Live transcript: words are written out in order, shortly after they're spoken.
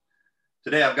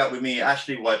Today I've got with me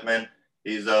Ashley Whiteman.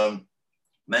 He's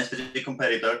men's physique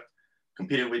competitor,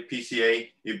 competed with PCA.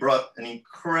 He brought an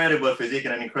incredible physique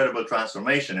and an incredible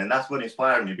transformation. And that's what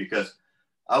inspired me, because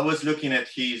I was looking at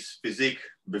his physique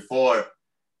before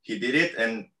he did it.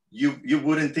 And you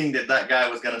wouldn't think that that guy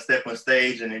was going to step on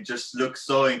stage, and it just looks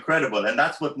so incredible. And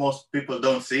that's what most people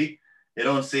don't see. They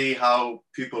don't see how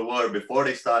people were before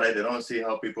they started. They don't see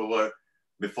how people were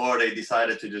before they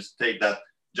decided to just take that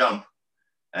jump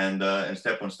and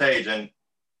step on stage. And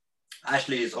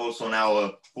Ashley is also now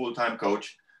a full-time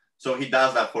coach. So he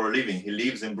does that for a living. He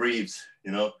lives and breathes,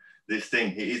 this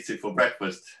thing. He eats it for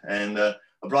breakfast. And I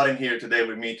brought him here today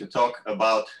with me to talk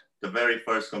about the very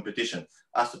first competition.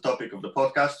 That's the topic of the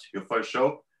podcast, your first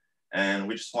show. And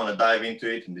we just want to dive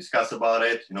into it and discuss about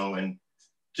it, and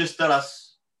just tell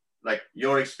us like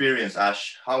your experience,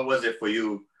 Ash. How was it for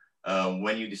you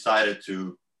when you decided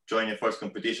to join your first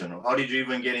competition? Or how did you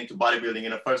even get into bodybuilding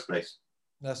in the first place?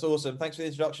 That's awesome. Thanks for the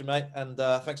introduction, mate. And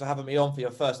thanks for having me on for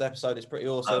your first episode. It's pretty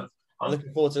awesome. I'm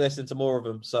looking forward to listening to more of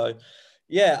them. So,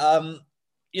 yeah,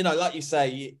 like you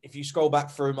say, if you scroll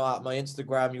back through my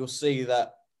Instagram, you'll see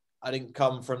that I didn't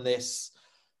come from this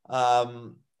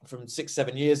from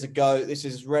 6-7 years ago. This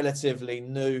is relatively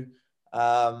new.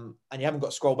 And you haven't got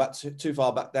to scroll back too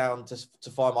far back down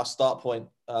to find my start point,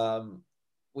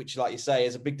 which, like you say,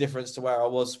 is a big difference to where I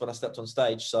was when I stepped on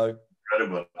stage. So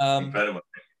incredible.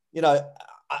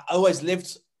 I always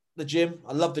lived the gym.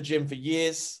 I loved the gym for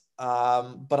years,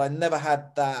 but I never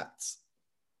had that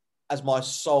as my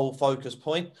sole focus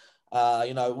point.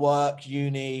 Work,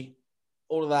 uni,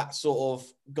 all of that sort of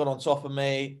got on top of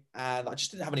me, and I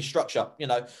just didn't have any structure.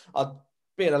 I'd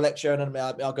be in a lecture and then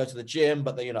I'll go to the gym,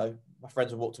 but my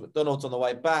friends would walk to McDonald's on the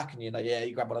way back, and you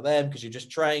grab one of them because you just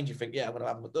trained. You think, I'm going to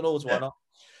have a McDonald's, why not?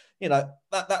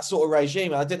 That sort of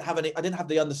regime. And I didn't have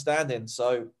the understanding.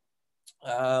 So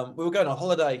we were going on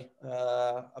holiday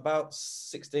about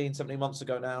 16, 17 months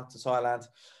ago now to Thailand.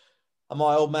 And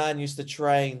my old man used to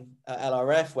train at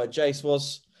LRF where Jace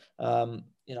was,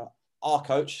 our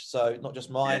coach. So not just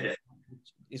mine. Yeah.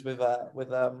 He's with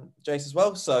Jace as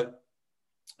well. So,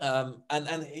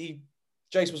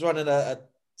 Jace was running a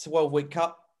 12-week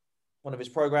cut, one of his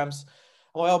programs.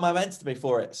 And my old man entered me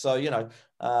for it. So,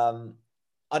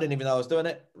 I didn't even know I was doing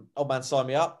it. Old man signed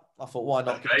me up. I thought, why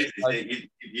not? That's crazy.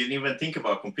 You didn't even think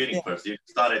about competing first. You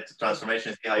started the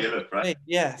transformation, see how you look, right?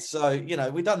 Yeah. So,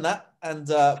 we done that, and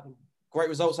great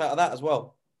results out of that as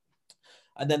well.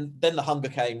 And then the hunger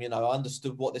came, I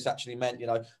understood what this actually meant.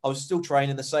 I was still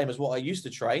training the same as what I used to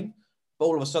train, but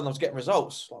all of a sudden I was getting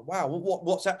results. Like, wow,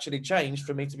 what's actually changed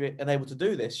for me to be able to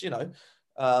do this?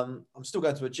 I'm still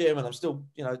going to a gym and I'm still,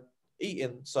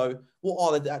 eating. So what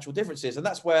are the actual differences? And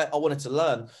that's where I wanted to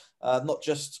learn, not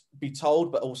just be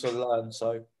told, but also learn.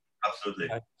 So absolutely.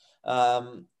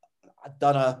 I'd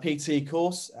done a PT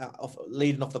course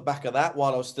leading off the back of that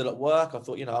while I was still at work. I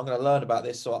thought, I'm going to learn about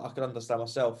this so I can understand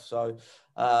myself. So,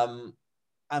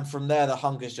 and from there, the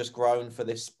hunger's just grown for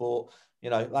this sport.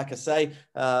 Like I say,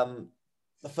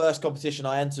 the first competition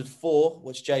I entered for,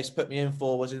 which Jace put me in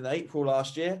for, was in April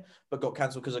last year, but got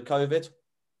cancelled because of COVID.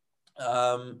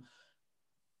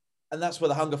 And that's where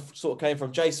the hunger sort of came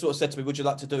from. Jace sort of said to me, would you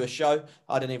like to do a show?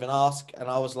 I didn't even ask. And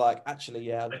I was like, actually,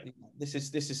 yeah, this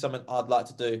is something I'd like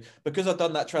to do. Because I've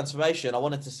done that transformation, I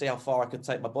wanted to see how far I could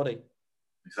take my body.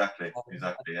 Exactly.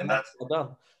 And that's well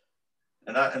done.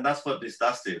 And that's what this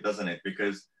does to you, doesn't it?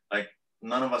 Because like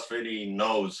none of us really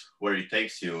knows where it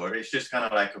takes you, or it's just kind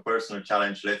of like a personal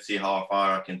challenge. Let's see how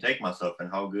far I can take myself and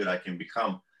how good I can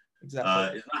become.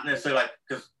 Exactly. It's not necessarily like,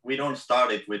 because we don't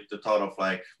start it with the thought of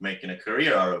like making a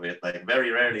career out of it. Like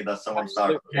very rarely does someone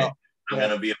start, okay, I'm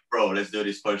going to be a pro. Let's do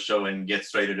this first show and get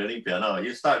straight to Olympia. No,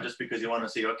 you start just because you want to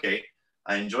see, okay,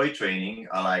 I enjoy training.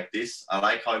 I like this. I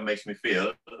like how it makes me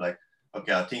feel. Like,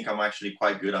 okay, I think I'm actually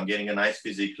quite good. I'm getting a nice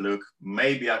physique look.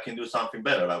 Maybe I can do something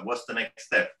better. Like, what's the next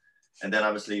step? And then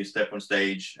obviously you step on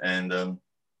stage and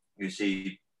you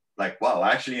see like, wow,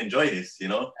 I actually enjoy this,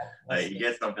 like you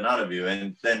get something out of you.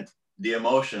 And then the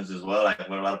emotions as well, like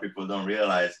what a lot of people don't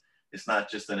realize, it's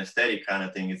not just an aesthetic kind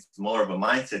of thing. It's more of a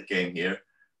mindset game here.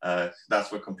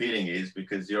 That's what competing is,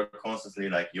 because you're constantly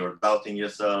like, you're doubting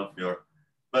yourself.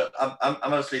 But I'm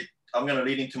honestly, I'm going to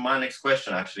lead into my next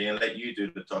question actually, and let you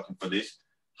do the talking for this.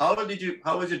 How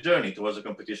was your journey towards the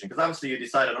competition? Because obviously you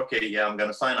decided, okay, yeah, I'm going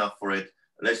to sign up for it.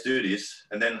 Let's do this.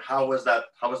 And then how was that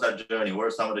journey? What are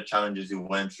some of the challenges you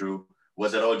went through?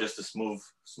 Was it all just a smooth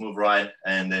ride?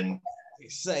 And then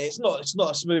it's not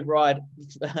a smooth ride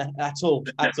at all.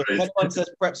 When anyone says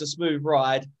prep's a smooth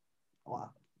ride,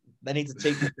 well, They need to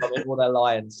teach me something or they're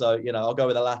lying. So, you know, I'll go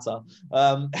with the latter.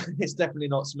 It's definitely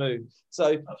not smooth. So,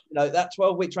 you know, that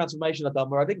 12-week transformation I've done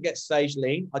where I didn't get stage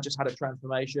lean, I just had a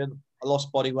transformation. I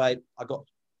lost body weight. I got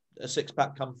a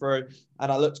six-pack come through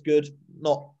and I looked good,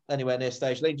 not anywhere near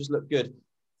stage lean, just looked good.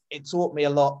 It taught me a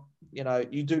lot. You know,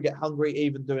 you do get hungry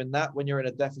even doing that. When you're in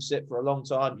a deficit for a long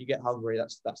time, you get hungry.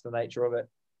 That's the nature of it.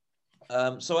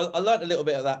 So I learned a little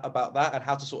bit of that about that and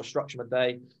how to sort of structure my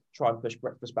day, try and push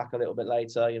breakfast back a little bit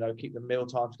later, you know, keep the meal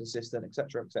times consistent,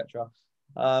 etc., etc.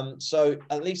 So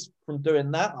at least from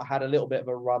doing that, I had a little bit of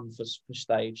a run for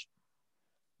stage.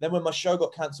 Then when my show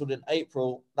got cancelled in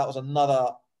April, that was another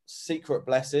secret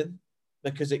blessing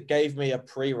because it gave me a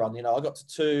pre-run. You know, I got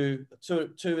to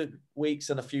two weeks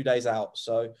and a few days out.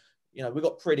 So, you know, we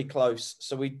got pretty close.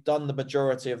 So we'd done the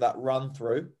majority of that run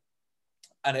through.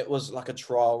 And it was like a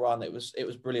trial run. It was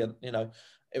brilliant. You know,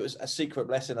 it was a secret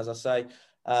blessing, as I say,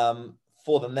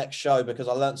 for the next show because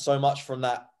I learned so much from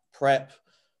that prep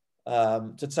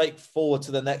to take forward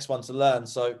to the next one to learn.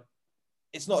 So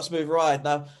it's not a smooth ride.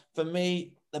 Now, for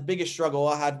me, the biggest struggle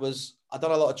I had was I'd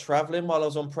done a lot of traveling while I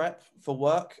was on prep for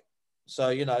work. So,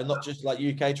 you know, not just like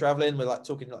UK traveling, we're like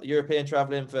talking like European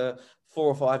traveling for 4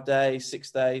 or 5 days,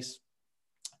 6 days.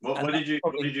 What did you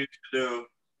do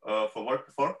for work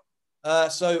before?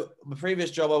 So my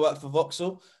previous job, I worked for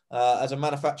Vauxhall as a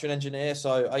manufacturing engineer.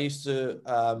 So I used to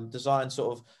design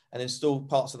sort of and install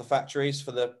parts of the factories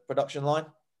for the production line.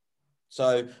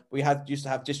 So we used to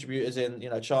have distributors in, you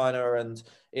know, China and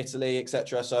Italy,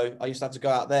 etc. So I used to have to go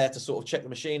out there to sort of check the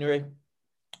machinery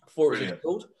before it was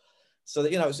installed. So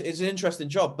that, you know, it's an interesting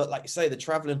job. But like you say, the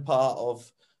traveling part of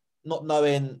not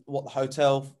knowing what the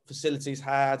hotel facilities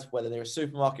had, whether there a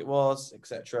supermarket was,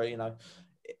 etc. You know,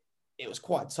 it was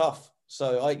quite tough.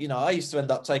 So I used to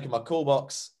end up taking my call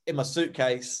box in my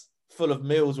suitcase full of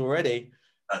meals already.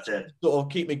 That's it. Sort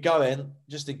of keep me going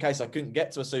just in case I couldn't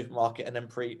get to a supermarket and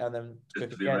then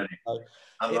just to be ready. So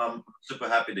I'm super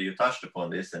happy that you touched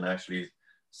upon this and actually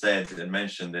said and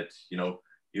mentioned that, you know,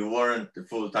 you weren't the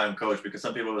full-time coach because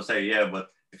some people will say, yeah, but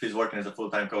if he's working as a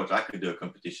full-time coach, I could do a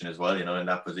competition as well, you know, in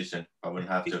that position. I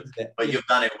wouldn't have to. But you've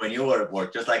done it when you were at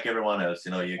work, just like everyone else.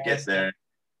 You know, you get there.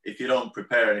 If you don't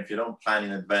prepare and if you don't plan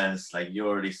in advance, like you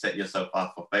already set yourself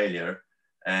up for failure.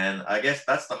 And I guess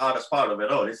that's the hardest part of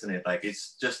it all, isn't it? Like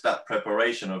it's just that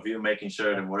preparation of you making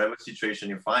sure that whatever situation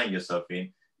you find yourself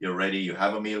in, you're ready. You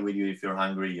have a meal with you if you're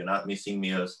hungry. You're not missing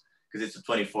meals because it's a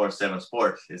 24/7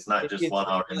 sport. It's not just 1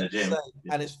 hour in the gym.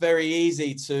 And it's very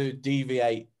easy to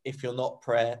deviate if you're not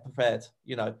prepared.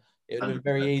 You know, it would have been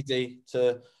very easy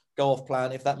to go off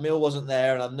plan. If that meal wasn't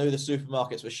there and I knew the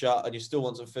supermarkets were shut and you still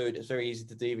want some food, it's very easy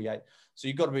to deviate. So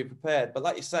you've got to be prepared. But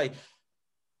like you say,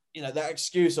 you know, that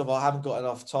excuse of I haven't got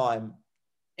enough time,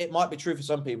 it might be true for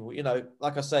some people. You know,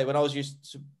 like I say, when I was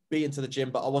used to be into the gym,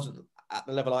 but I wasn't at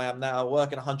the level I am now,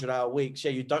 working 100-hour weeks,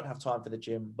 yeah, you don't have time for the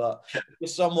gym. But if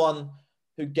someone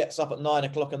who gets up at 9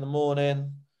 o'clock in the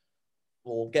morning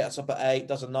or gets up at 8,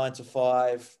 does a 9 to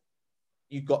 5,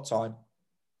 you've got time.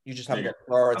 You just haven't got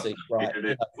priority, right?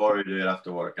 Before you do it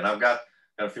after work. And I've got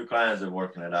a few clients that are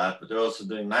working at that, but they're also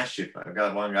doing night shift. I've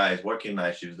got one guy who's working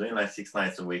night shift, doing like 6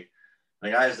 nights a week. The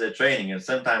guy's there training, and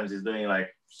sometimes he's doing like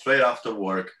straight after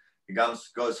work. He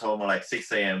goes home at like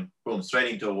 6 a.m., boom,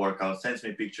 straight into a workout, sends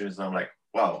me pictures, and I'm like,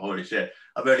 wow, holy shit.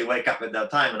 I barely wake up at that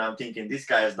time, and I'm thinking this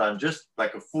guy has done just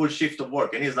like a full shift of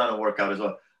work, and he's done a workout as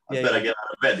well. I better get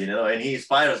out of bed, you know, and he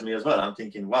inspires me as well. I'm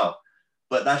thinking, wow.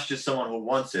 But that's just someone who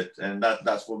wants it, and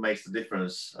that's what makes the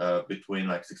difference between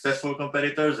like successful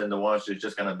competitors and the ones who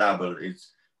just kind of dabble.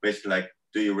 It's basically like,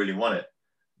 do you really want it?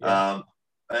 Yeah.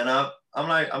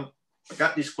 I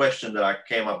got this question that I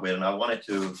came up with, and I wanted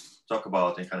to talk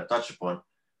about and kind of touch upon.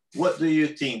 What do you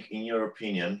think, in your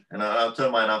opinion, and I'll tell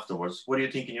mine afterwards, what do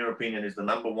you think, in your opinion, is the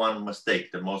 #1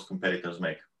 mistake that most competitors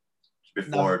make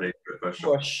before they prepare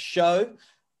for a show?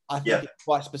 I think it's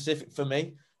quite specific for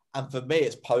me. And for me,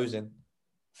 it's posing.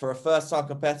 For a first-time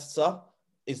competitor,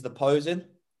 is the posing.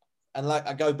 And like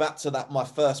I go back to that, my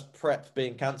first prep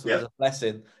being cancelled as a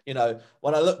blessing. You know,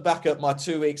 when I look back at my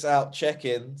 2 weeks out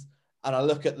check-ins and I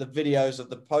look at the videos of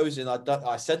the posing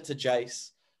I sent to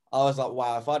Jace, I was like,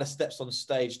 wow, if I'd have stepped on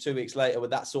stage 2 weeks later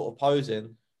with that sort of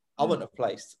posing, I wouldn't have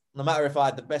placed. No matter if I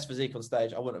had the best physique on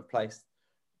stage, I wouldn't have placed.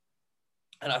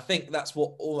 And I think that's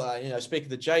what, you know,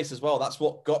 speaking to Jace as well, that's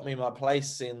what got me my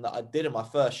placing that I did in my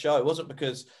first show. It wasn't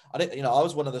because I didn't, you know, I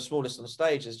was one of the smallest on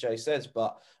stage, as Jay says,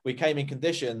 but we came in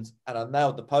conditioned and I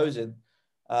nailed the posing.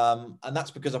 And that's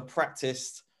because I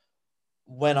practiced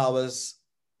when I was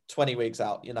 20 weeks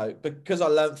out, you know, because I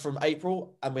learned from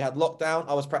April and we had lockdown,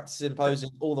 I was practicing posing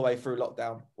all the way through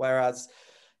lockdown. Whereas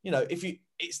you know,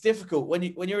 it's difficult when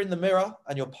you're in the mirror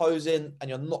and you're posing and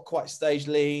you're not quite stage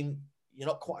lean, you're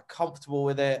not quite comfortable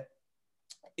with it.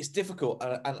 It's difficult.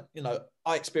 And you know,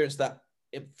 I experienced that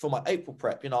for my April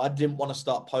prep. You know, I didn't want to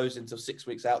start posing until 6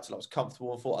 weeks out till I was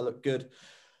comfortable and thought I looked good.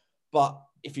 But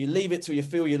if you leave it till you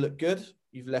feel you look good,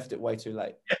 you've left it way too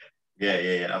late.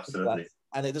 Yeah, absolutely.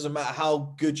 And it doesn't matter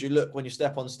how good you look when you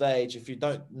step on stage. If you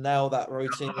don't nail that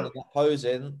routine and that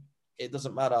posing, it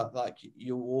doesn't matter. Like,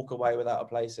 you'll walk away without a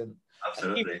place in.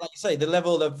 Absolutely. Even, like you say, the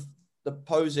level of the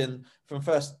posing from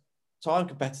first time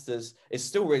competitors is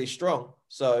still really strong.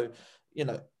 So, you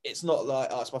know, it's not like,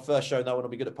 oh, it's my first show, no one will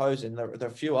be good at posing. There are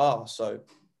a few are. So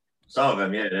some of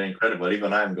them, yeah, they're incredible.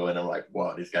 Even I'm like,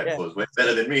 wow, this guy poses way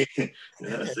better than me. You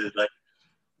know, so it's like,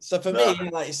 so for me,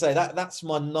 like you say, that's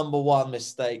my number one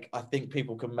mistake I think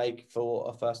people can make for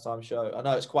a first time show. I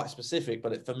know it's quite specific,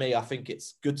 but for me, I think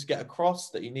it's good to get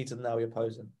across that you need to nail your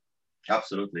posing.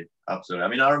 Absolutely. I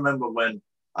mean, I remember when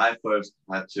I first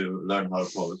had to learn how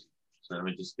to pose. So let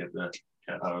me just get that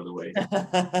cat out of the way.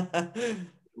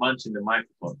 Munching the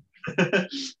microphone.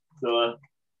 So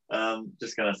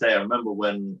just gonna say, I remember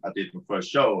when I did my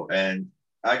first show and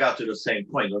I got to the same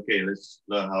point. Okay, let's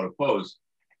learn how to pose.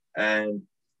 And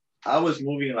I was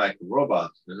moving like a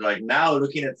robot. Like, now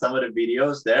looking at some of the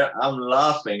videos there, I'm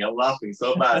laughing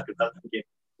so bad because I'm thinking,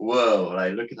 whoa,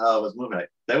 like, look at how I was moving. Like,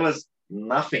 there was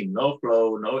nothing, no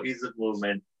flow, no ease of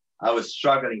movement. I was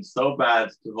struggling so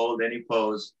bad to hold any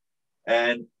pose.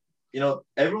 And, you know,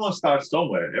 everyone starts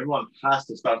somewhere. Everyone has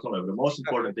to start somewhere. But the most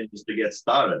important thing is to get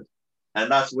started.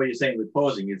 And that's what you're saying with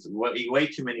posing. It's way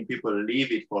too many people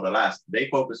leave it for the last. They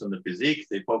focus on the physique.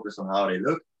 They focus on how they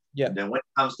look. Yeah. And then when it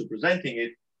comes to presenting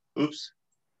it, oops,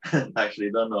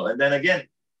 actually don't know. And then again,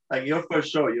 like your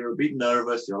first show, you're a bit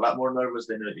nervous. You're a lot more nervous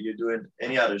than you do in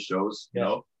any other shows, you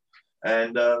know.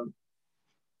 And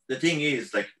the thing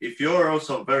is, like, if you're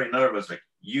also very nervous, like,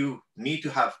 you need to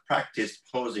have practiced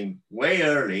posing way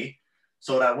early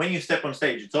so that when you step on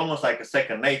stage, it's almost like a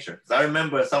second nature. Because I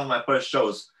remember some of my first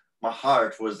shows, my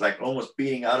heart was like almost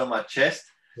beating out of my chest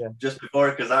just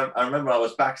before, because I remember I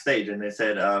was backstage and they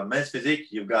said, Men's Physique,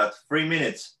 you've got 3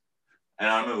 minutes. And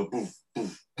I remember, poof,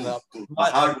 poof, poof, poof. My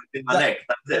heart was in my neck.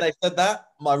 When they said that,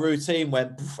 my routine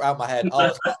went poof, out my head. I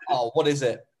was like, oh, what is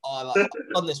it? I've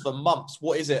done this for months.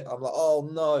 What is it? I'm like, oh,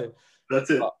 no.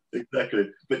 That's it. Exactly.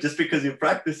 But just because you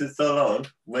practice it so long,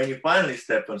 when you finally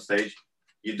step on stage,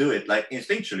 you do it like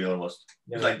instinctually almost.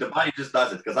 It's like the body just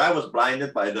does it. Because I was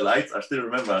blinded by the lights. I still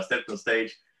remember I stepped on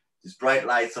stage, these bright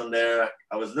lights on there.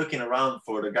 I was looking around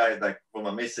for the guys, like for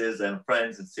my missus and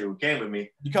friends, and see who came with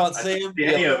me. You can't see them?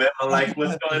 Any of them. I'm like,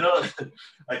 what's going on?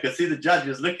 I could see the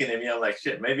judges looking at me. I'm like,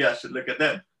 shit, maybe I should look at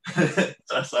them.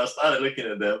 So I started looking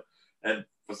at them. And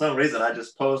for some reason, I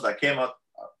just posed. I came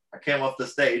off the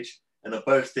stage. And the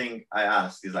first thing I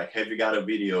asked is like, have you got a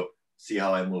video? See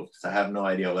how I moved. Because I have no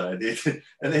idea what I did.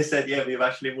 And they said, yeah, we've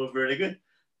actually moved really good.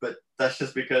 But that's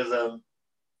just because of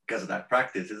that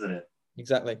practice, isn't it?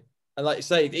 Exactly. And like you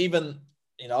say, even,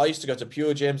 you know, I used to go to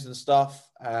Pure Gyms and stuff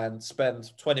and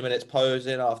spend 20 minutes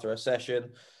posing after a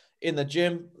session in the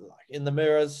gym, like in the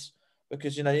mirrors,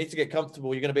 because, you know, you need to get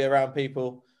comfortable. You're going to be around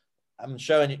people and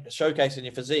showcasing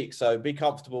your physique. So be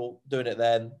comfortable doing it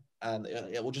then. And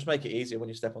it will just make it easier when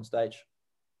you step on stage.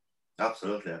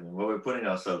 Absolutely. I mean, we're putting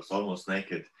ourselves almost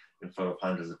naked in front of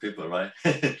hundreds of people, right?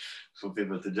 For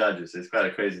people to judge us. It's quite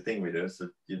a crazy thing we do. So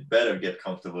you better get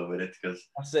comfortable with it, because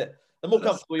that's it. The more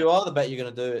comfortable you are, the better you're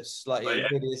going to do. It's like,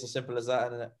 it really is as simple as that,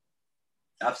 isn't it?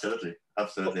 Absolutely.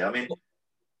 Absolutely. I mean,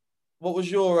 what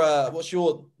was what's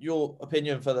your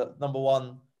opinion for the number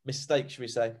one mistake, should we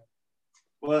say?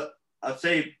 Well, I'd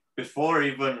say before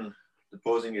even the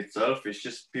posing itself, it's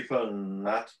just people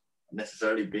not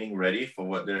necessarily being ready for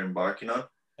what they're embarking on.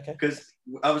 Because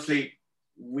obviously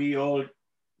we all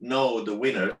know the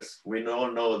winners. We all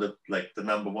know the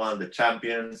number one, the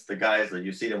champions, the guys that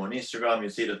you see them on Instagram, you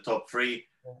see the top 3.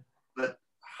 But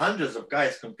hundreds of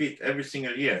guys compete every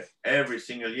single year. Every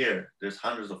single year, there's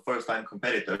hundreds of first-time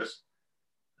competitors.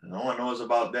 No one knows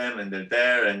about them, and they're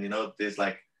there, and you know, there's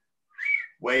like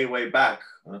way back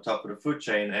on the top of the food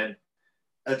chain. And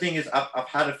the thing is, I've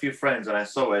had a few friends, and I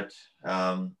saw it,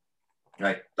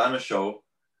 like done a show,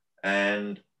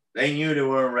 and they knew they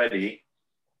weren't ready.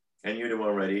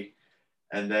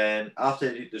 And then after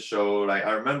they did the show, like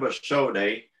I remember show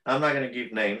day, I'm not going to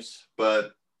give names,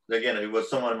 but again, it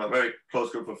was someone in my very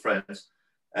close group of friends.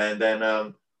 And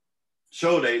then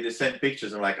show day, they sent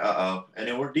pictures and like, and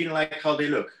they didn't like how they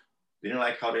look.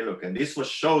 And this was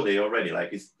show day already,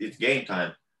 like it's game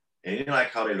time. They didn't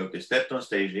like how they looked. They stepped on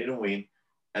stage, they didn't win.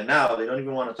 And now they don't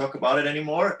even want to talk about it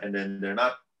anymore. And then they're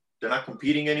not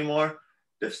competing anymore.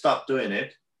 They've stopped doing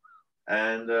it.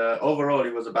 And overall,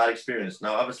 it was a bad experience.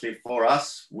 Now, obviously, for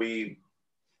us,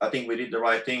 I think we did the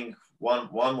right thing. One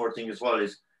more thing as well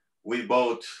is we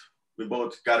both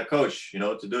got a coach,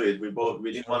 to do it.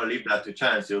 We didn't want to leave that to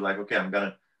chance. You were like, okay, I'm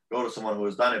gonna go to someone who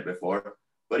has done it before.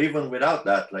 But even without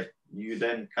that, like, you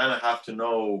then kind of have to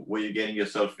know what you're getting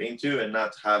yourself into and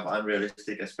not have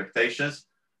unrealistic expectations.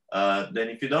 Then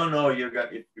if you don't know, if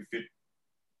you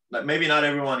like, maybe not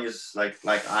everyone is like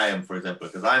I am, for example,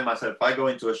 because I myself, if I go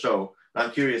into a show,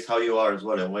 I'm curious how you are as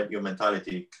well and what your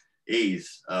mentality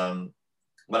is.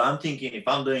 But I'm thinking, if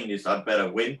I'm doing this, I'd better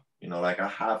win. Like, I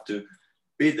have to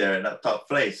be there in that top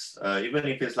place, even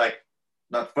if it's like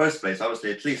not first place,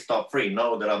 obviously at least top three.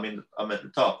 Know that I'm at the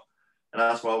top, and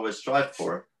that's what I always strive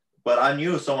for. But I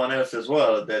knew someone else as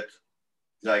well that,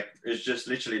 like, it's just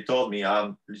literally told me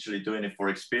I'm literally doing it for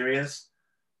experience,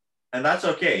 and that's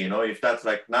okay. If that's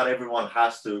like, not everyone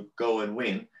has to go and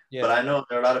win. Yeah. But I know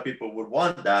there are a lot of people would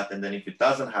want that, and then if it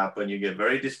doesn't happen, you get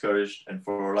very discouraged. And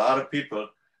for a lot of people,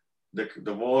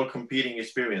 the whole competing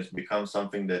experience becomes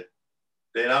something that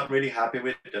they're not really happy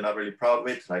with, they're not really proud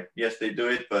with. Like, yes, they do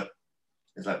it, but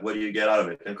it's like, what do you get out of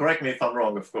it? And correct me if I'm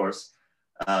wrong, of course.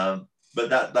 But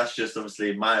that's just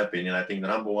obviously my opinion. I think the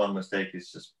number one mistake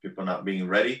is just people not being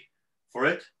ready for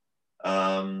it,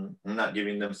 not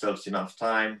giving themselves enough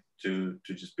time to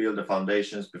just build the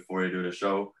foundations before you do the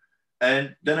show.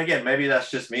 And then again, maybe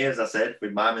that's just me, as I said,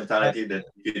 with my mentality that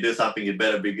if you do something, you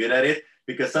better be good at it.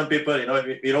 Because some people,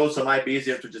 it also might be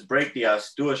easier to just break the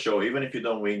ice, do a show, even if you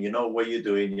don't win, you know what you're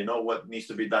doing, you know what needs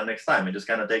to be done next time, and just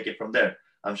kind of take it from there.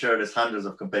 I'm sure there's hundreds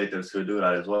of competitors who do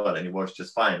that as well, and it works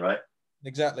just fine, right?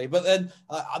 Exactly. But then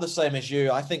I'm the same as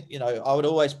you. I think, I would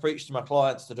always preach to my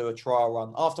clients to do a trial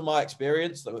run. After my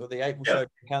experience, the April show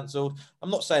cancelled, I'm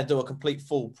not saying do a complete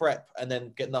full prep and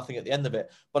then get nothing at the end of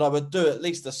it, but I would do at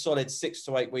least a solid 6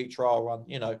 to 8 week trial run,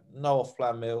 no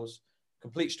off-plan meals,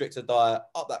 complete stricter diet,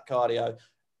 up that cardio,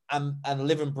 and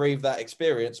live and breathe that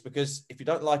experience. Because if you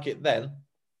don't like it then,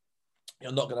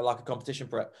 you're not going to like a competition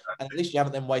prep. And at least you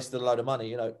haven't then wasted a load of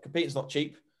money. Competing's not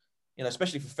cheap.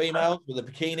 Especially for females with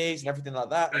the bikinis and everything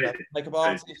like that, makeup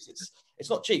artists,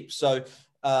 it's not cheap. So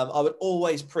I would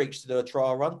always preach to do a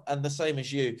trial run. And the same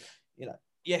as you,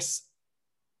 yes,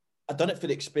 I've done it for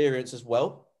the experience as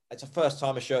well. It's a first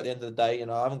timer show at the end of the day.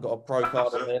 I haven't got a pro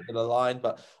card at the end of the line,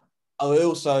 but I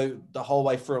also, the whole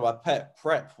way through my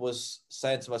prep was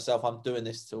saying to myself, I'm doing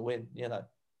this to win.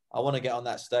 I want to get on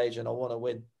that stage and I want to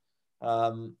win.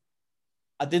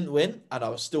 I didn't win, and I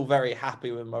was still very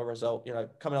happy with my result.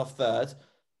 Coming off third.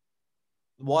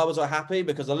 Why was I happy?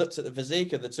 Because I looked at the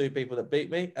physique of the two people that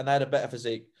beat me, and they had a better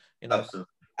physique. Absolutely.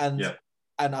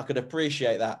 And I could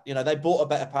appreciate that. They bought a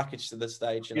better package to the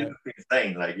stage. You look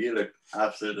insane. Like, you look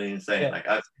absolutely insane.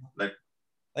 Yeah.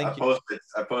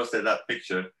 I posted that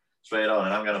picture straight on,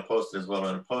 and I'm gonna post it as well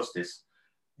when I post this.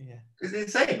 Yeah, it's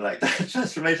insane. Like, that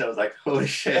transformation, I was like, holy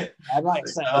shit. I'd like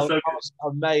to say, I was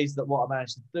amazed at what I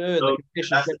managed to do. And the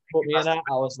conditions that put me in at,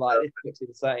 I was like, this looks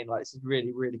insane. Like, this is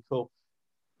really, really cool.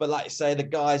 But like you say, the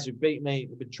guys who beat me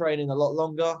have been training a lot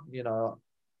longer. The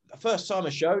first time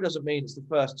a show doesn't mean it's the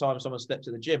first time someone stepped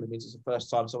to the gym. It means it's the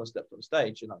first time someone stepped on the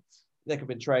stage. They could have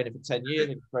been training for 10 years,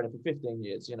 they could have been training for 15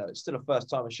 years. It's still a first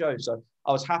time a show. So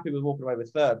I was happy with walking away with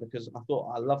third because I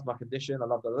thought I loved my condition, I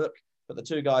loved the look, but the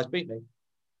two guys beat me.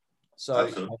 So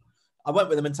I went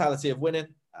with the mentality of winning,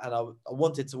 and I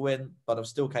wanted to win, but I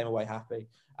still came away happy.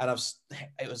 And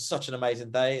it was such an amazing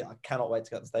day. I cannot wait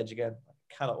to get on the stage again.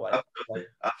 I cannot wait.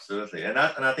 Absolutely. And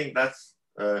I think that's,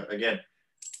 again,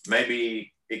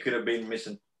 maybe it could have been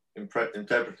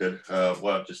misinterpreted,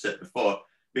 what I've just said before,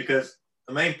 because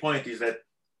the main point is that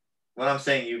when I'm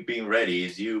saying you being ready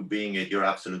is you being at your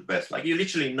absolute best. Like, you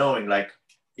literally knowing, like,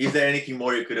 is there anything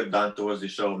more you could have done towards the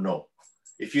show? No.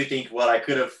 If you think, well, I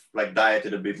could have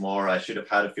dieted a bit more, I should have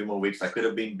had a few more weeks, I could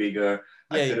have been bigger,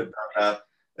 I could have done that.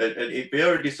 And if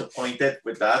you're disappointed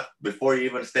with that before you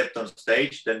even stepped on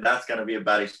stage, then that's going to be a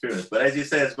bad experience. But as you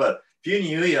say as well, if you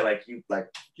knew you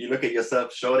look at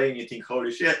yourself shorting and you think,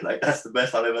 holy shit, like, that's the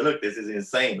best I've ever looked. This is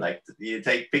insane. Like, you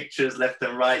take pictures left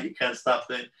and right, you can't stop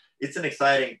them. It's an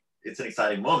exciting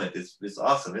moment. It's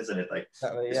awesome, isn't it? Like,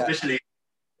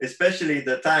 especially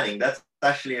the tanning. That's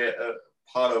actually a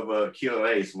part of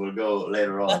QOAs. We'll go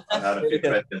later on. I had a few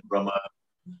questions from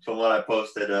what I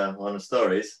posted on the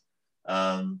stories.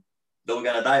 Though we're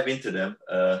gonna dive into them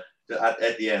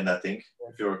at the end, I think,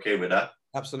 if you're okay with that.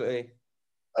 Absolutely.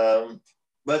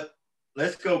 But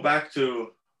let's go back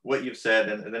to what you've said,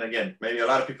 and then again, maybe a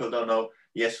lot of people don't know.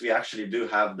 Yes, we actually do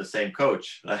have the same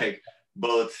coach. Like,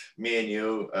 both me and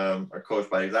you are coached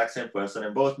by the exact same person,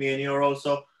 and both me and you are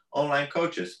also online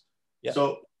coaches. Yeah.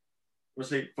 So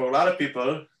obviously, for a lot of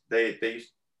people, they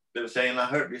were saying, I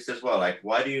heard this as well, like,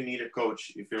 why do you need a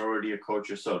coach if you're already a coach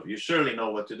yourself? You surely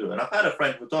know what to do. And I've had a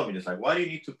friend who told me this, like, why do you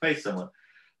need to pay someone?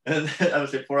 And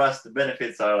obviously for us, the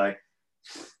benefits are like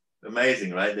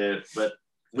amazing, right? But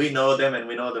we know them and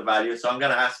we know the value. So I'm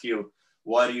going to ask you,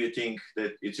 why do you think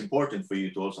that it's important for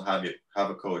you to also have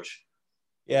a coach?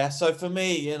 Yeah, so for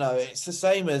me, you know, it's the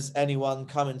same as anyone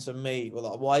coming to me. Well,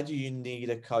 like, why do you need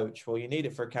a coach? Well, you need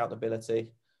it for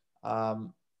accountability.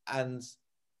 And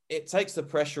it takes the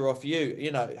pressure off you.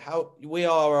 You know, how we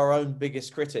are our own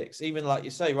biggest critics. Even like you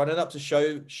say, running up to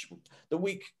show, the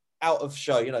week out of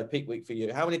show, you know, peak week for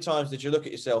you. How many times did you look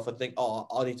at yourself and think, oh,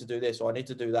 I need to do this or I need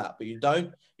to do that? But you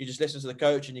don't. You just listen to the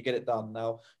coach and you get it done.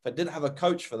 Now, if I didn't have a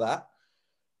coach for that,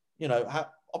 you know, I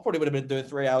probably would have been doing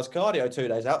 3 hours cardio 2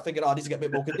 days out, thinking, oh, I need to get a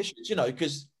bit more conditions, you know,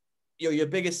 because you're your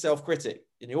biggest self-critic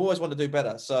and you always want to do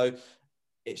better. So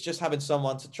it's just having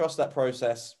someone to trust that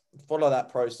process, follow that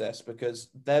process, because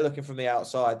they're looking from the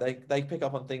outside. They pick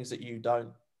up on things that you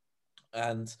don't.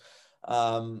 And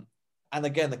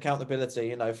again, the accountability,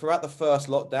 you know, throughout the first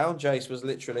lockdown, Jace was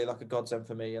literally like a godsend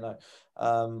for me, you know.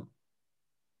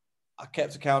 I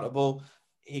kept accountable.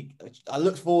 I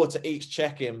looked forward to each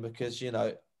check-in because, you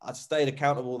know, I stayed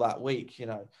accountable that week. You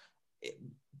know,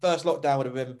 first lockdown would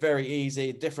have been very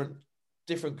easy,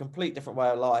 complete different way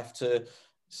of life to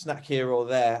snack here or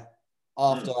there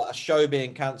after a show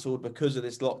being cancelled because of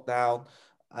this lockdown,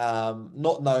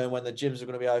 not knowing when the gyms are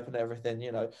going to be open and everything,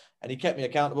 you know. And he kept me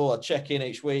accountable. I'd check in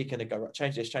each week and he'd go, right,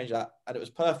 change this, change that. And it was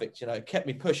perfect. You know, it kept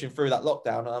me pushing through that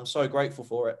lockdown and I'm so grateful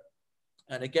for it.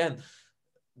 And again,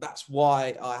 that's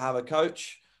why I have a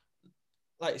coach.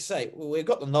 Like you say, we've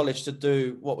got the knowledge to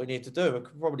do what we need to do. We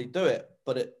can probably do it,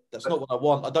 but that's not what I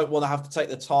want. I don't want to have to take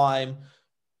the time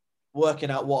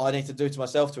working out what I need to do to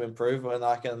myself to improve when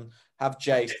I can have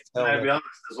Jace tell me. Can I be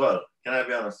honest as well? Can I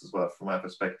be honest as well from my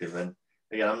perspective? And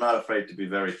again, I'm not afraid to be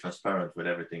very transparent with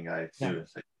everything I do.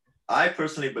 Yeah. I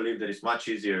personally believe that it's much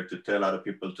easier to tell other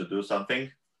people to do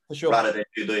something rather than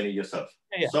you doing it yourself.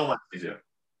 Yeah. So much easier.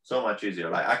 So much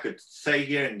easier. Like I could say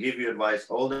here and give you advice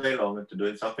all day long into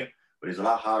doing something, but it's a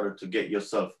lot harder to get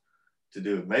yourself to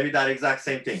do maybe that exact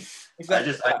same thing.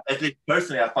 Exactly. At least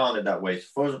personally, I found it that way.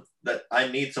 For that, I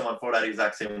need someone for that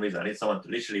exact same reason. I need someone to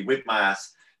literally whip my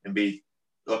ass and be,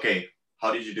 okay,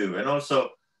 how did you do? And also,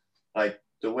 like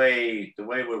the way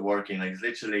we're working, like it's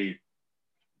literally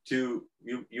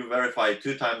you verify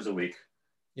 2 times a week,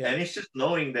 and it's just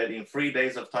knowing that in 3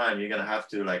 days of time you're gonna have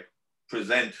to like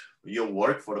present your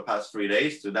work for the past 3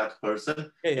 days to that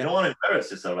person. You don't want to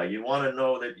embarrass yourself. Like you want to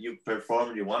know that you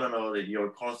performed. You want to know that you're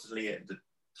constantly at the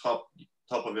top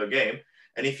of your game.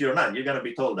 And if you're not, you're gonna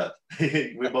be told that.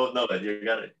 We both know that you're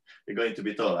going to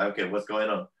be told, okay, what's going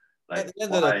on? Like, at the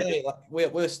end of the day, like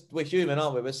we're human,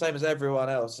 aren't we? We're the same as everyone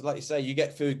else. So like you say, you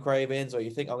get food cravings, or you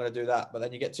think I'm going to do that, but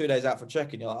then you get 2 days out from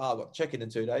checking. You're like, oh, I've got checking in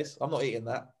 2 days. I'm not eating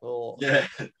that. Or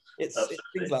it's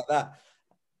things like that.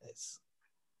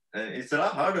 It's a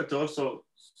lot harder to also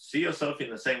see yourself in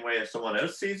the same way as someone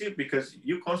else sees you because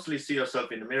you constantly see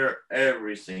yourself in the mirror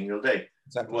every single day.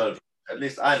 Exactly. Well, at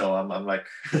least I know I'm like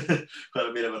quite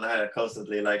a bit of an eye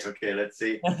constantly like, okay, let's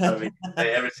see. I mean,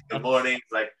 every single morning,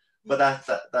 like, but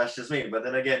that's just me. But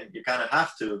then again, you kind of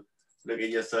have to look at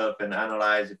yourself and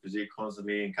analyze your physique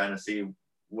constantly and kind of see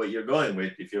what you're going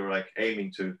with. If you're like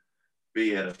aiming to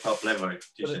be at a top level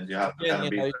competitions, you have to kind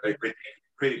of be very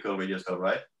critical with yourself,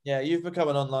 right? Yeah, you've become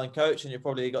an online coach and you've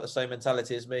probably got the same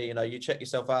mentality as me. You know, you check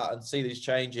yourself out and see these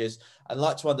changes and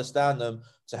like to understand them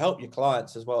to help your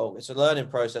clients as well. It's a learning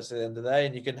process at the end of the day,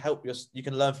 and you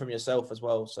can learn from yourself as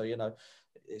well. So, you know,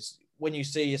 it's when you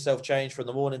see yourself change from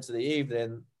the morning to the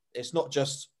evening, it's not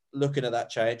just looking at that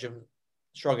change and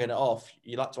shrugging it off.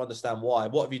 You like to understand why.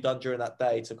 What have you done during that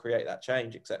day to create that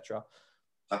change, etc.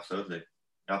 Absolutely.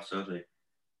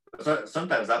 So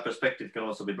sometimes that perspective can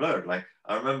also be blurred. Like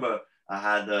I remember I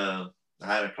had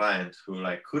a client who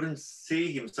like couldn't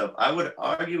see himself. I would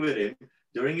argue with him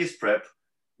during his prep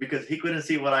because he couldn't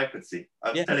see what I could see.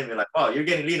 I was telling me like, "Wow, you're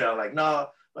getting leaner." I'm like, "No."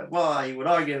 Like, "Wow." He would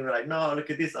argue and be like, "No, look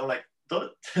at this." I'm like,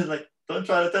 "Don't don't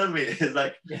try to tell me." It's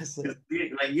like,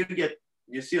 like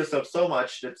you see yourself so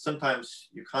much that sometimes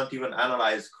you can't even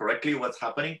analyze correctly what's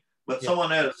happening. But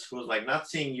someone else who's like not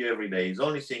seeing you every day, is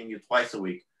only seeing you twice a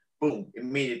week. Boom!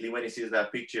 Immediately when he sees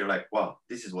that picture, you're like, "Wow,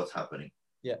 this is what's happening."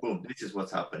 Yeah. Boom! This is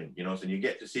what's happening. You know, so you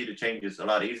get to see the changes a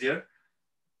lot easier.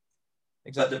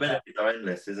 Exactly. But the benefits are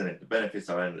endless, isn't it? The benefits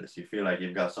are endless. You feel like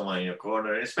you've got someone in your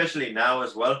corner, and especially now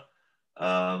as well.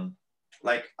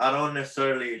 Like I don't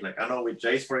necessarily like. I know with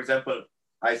Jace, for example,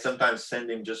 I sometimes send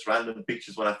him just random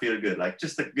pictures when I feel good, like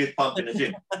just a good pump in the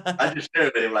gym. I just share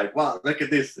it with him, like, wow, look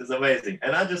at this, it's amazing.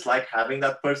 And I just like having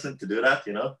that person to do that,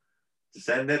 you know, to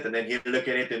send it, and then he'll look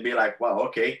at it and be like, wow,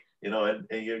 okay, you know, and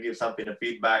he'll give something a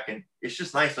feedback. And it's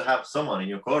just nice to have someone in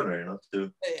your corner, you know,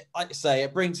 to, like you say,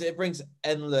 it brings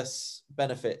endless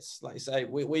benefits. Like you say,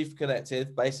 we've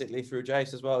connected basically through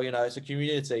Jace as well. You know, it's a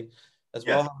community as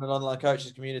well. Having an online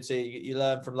coaches community, you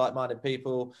learn from like-minded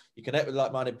people, you connect with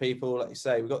like-minded people. Like you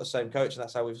say, we've got the same coach, and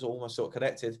that's how we've almost sort of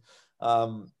connected.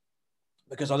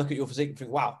 Because I look at your physique and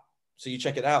think, wow, so you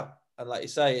check it out. And like you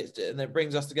say, and it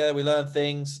brings us together. We learn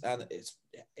things, and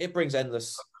it brings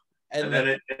endless. And then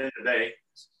at the end of the day,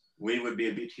 we would be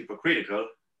a bit hypocritical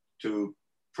to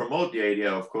promote the idea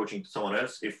of coaching to someone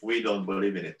else if we don't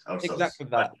believe in it ourselves. Exactly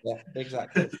that. Yeah,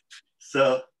 exactly.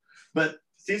 So, but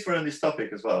since we're on this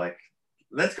topic as well, like,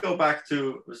 let's go back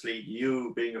to obviously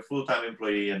you being a full-time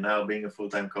employee and now being a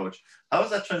full-time coach. How was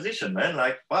that transition, man?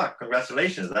 Like, wow,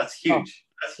 congratulations. That's huge.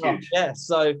 That's huge. Yeah.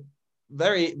 So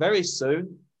very, very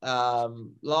soon,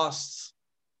 last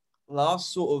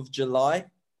sort of July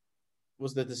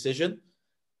was the decision.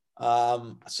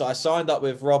 So I signed up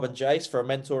with Rob and Jace for a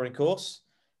mentoring course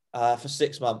for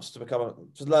 6 months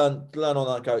to learn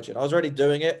online coaching. I was already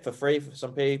doing it for free for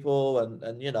some people,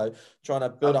 and you know, trying to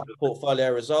build up a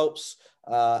portfolio results,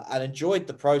 and enjoyed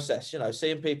the process. You know,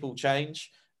 seeing people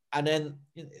change, and then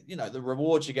you know the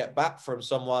rewards you get back from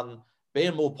someone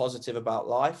being more positive about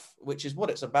life, which is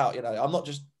what it's about. You know, I'm not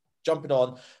just jumping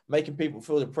on, making people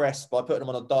feel depressed by putting them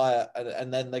on a diet,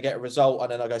 and then they get a result, and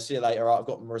then I go, see you later, right, I've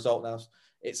got them a result now.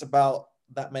 It's about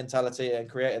that mentality and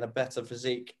creating a better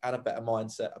physique and a better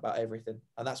mindset about everything.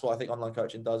 And that's what I think online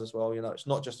coaching does as well. You know, it's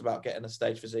not just about getting a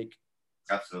stage physique.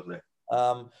 Absolutely.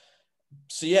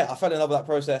 So yeah, I fell in love with that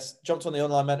process, jumped on the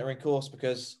online mentoring course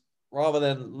because rather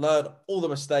than learn all the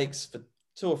mistakes for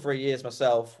 2 or 3 years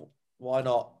myself, why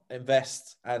not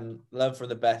invest and learn from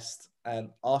the best and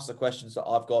ask the questions that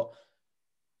I've got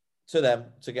to them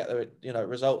to get the, you know,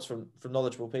 results from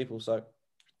knowledgeable people. So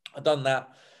I've done that.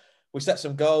 We set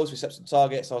some goals, we set some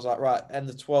targets. I was like, right, end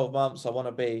of 12 months, I want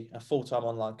to be a full-time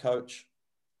online coach.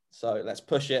 So let's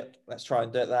push it. Let's try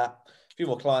and do that. A few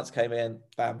more clients came in.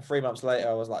 Bam. 3 months later,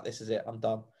 I was like, this is it. I'm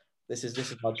done. This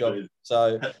is my job.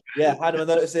 So yeah, I had a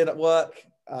notice in at work.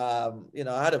 You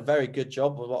know, I had a very good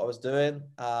job with what I was doing.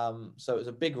 So it was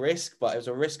a big risk, but it was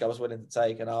a risk I was willing to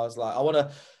take. And I was like,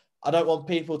 I don't want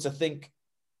people to think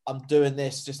I'm doing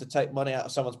this just to take money out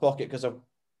of someone's pocket because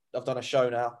I've done a show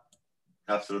now.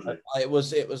 Absolutely. It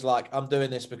was like, I'm doing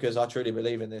this because I truly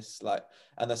believe in this, like,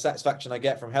 and the satisfaction I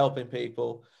get from helping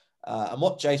people. And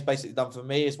what Jay's basically done for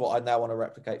me is what I now want to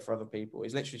replicate for other people.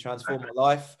 He's literally transformed my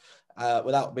life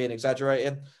without being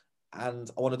exaggerating.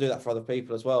 And I want to do that for other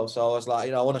people as well. So I was like,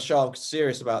 you know, I want to show I'm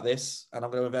serious about this, and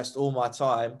I'm going to invest all my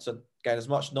time to gain as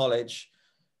much knowledge.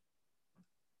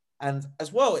 And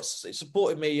as well, it's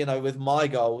supported me, you know, with my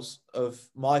goals of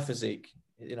my physique.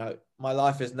 You know, my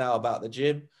life is now about the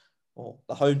gym, or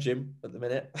the home gym at the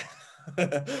minute.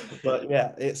 But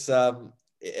yeah,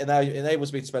 it now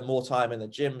enables me to spend more time in the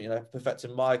gym, you know,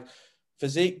 perfecting my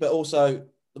physique, but also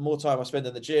the more time I spend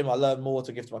in the gym, I learn more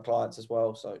to give to my clients as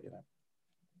well. So, you know,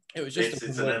 it was just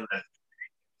it's an endless.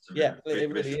 Yeah, it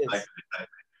really is.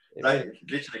 It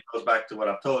literally goes back to what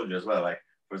I've told you as well. Like,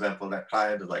 for example, that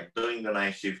client is like doing the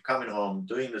night shift, coming home,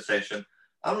 doing the session.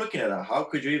 I'm looking at that. How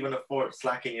could you even afford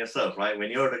slacking yourself, right? When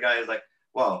you're the guy is like,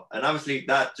 wow. And obviously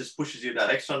that just pushes you that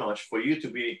extra notch for you to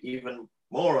be even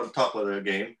more on top of the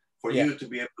game, for you to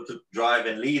be able to drive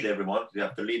and lead everyone. You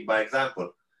have to lead by example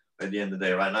at the end of the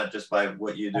day, right? Not just by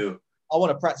what you do. I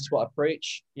want to practice what I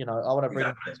preach. You know, I want to bring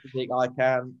the best physique I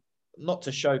can, not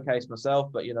to showcase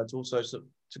myself, but, you know, to also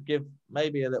to give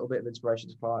maybe a little bit of inspiration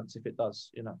to clients if it does.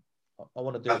 You know, I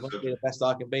want to do be the best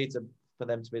I can be for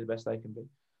them to be the best they can be.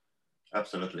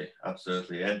 Absolutely.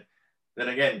 And then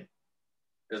again,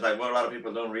 it's like what a lot of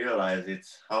people don't realize,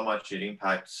 it's how much it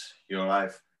impacts your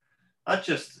life. Not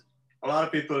just, a lot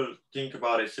of people think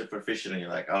about it superficially,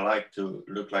 like, I like to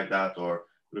look like that, or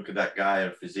look at that guy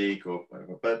or physique or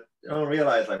whatever, but you don't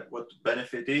realize like what the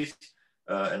benefit is,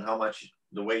 and how much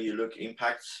the way you look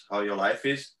impacts how your life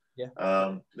is.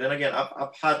 Then again,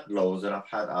 I've had lows and I've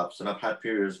had ups, and I've had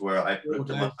periods where I looked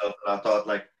at myself and I thought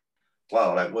like,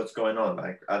 wow, like what's going on?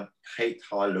 Like, I hate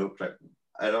how I look. Like,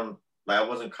 I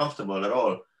wasn't comfortable at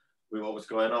all with what was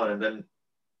going on. And then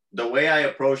the way I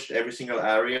approached every single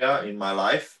area in my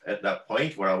life at that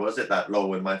point where I was at that low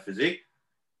with my physique,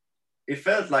 it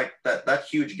felt like that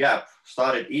huge gap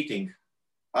started eating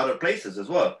other places as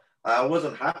well. I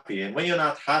wasn't happy. And when you're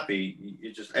not happy,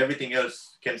 you just, everything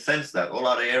else can sense that. All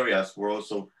other areas were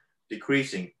also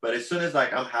decreasing. But as soon as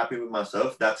like I'm happy with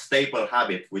myself, that staple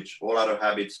habit, which all other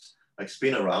habits like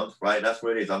spin around, right? That's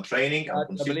where it is. I'm training, I'm I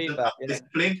believe consistent, that. I'm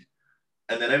disciplined,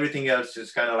 and then everything else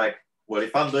is kind of like, well,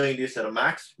 if I'm doing this at a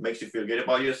max, makes you feel good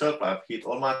about yourself. I've hit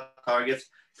all my targets.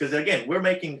 Because again, we're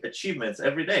making achievements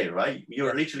every day, right?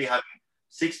 You're literally having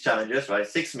 6 challenges, right?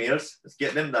 6 meals. Let's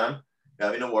get them done. You're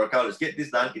having a workout. Let's get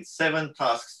this done. It's 7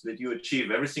 tasks that you achieve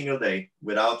every single day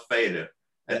without failure.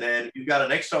 And then you've got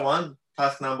an extra one,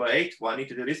 task number 8. Well, I need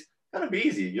to do this. It's gonna be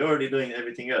easy. You're already doing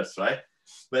everything else, right?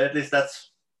 But at least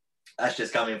that's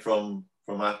just coming from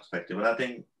my perspective. And I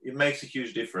think it makes a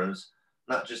huge difference,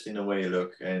 not just in the way you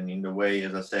look and in the way,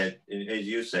 as I said, as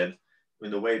you said, in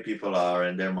the way people are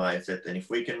and their mindset. And if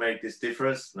we can make this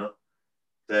difference, no,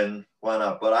 then why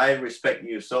not? But I respect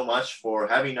you so much for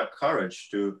having the courage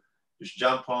to just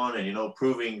jump on and, you know,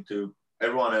 proving to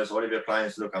everyone else, all of your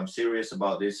clients, look, I'm serious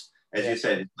about this. As you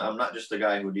said, I'm not just a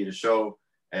guy who did a show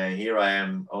and here I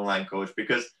am, online coach,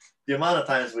 because the amount of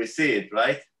times we see it,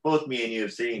 right? Both me and you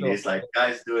have seen this, like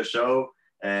guys do a show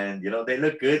and, you know, they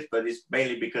look good, but it's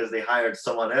mainly because they hired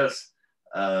someone else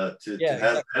to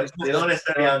help them. They don't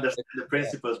necessarily understand the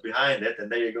principles behind it.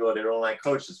 And there you go, they're online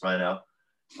coaches right now.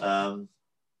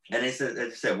 And it's, as I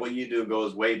said, what you do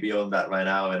goes way beyond that right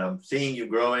now. And I'm seeing you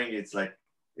growing. It's like,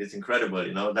 it's incredible,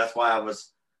 you know. That's why I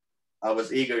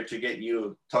was eager to get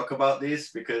you talk about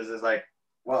this, because it's like,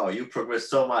 wow, you progressed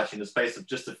so much in the space of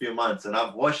just a few months. And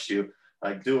I've watched you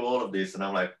like do all of this. And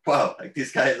I'm like, wow, like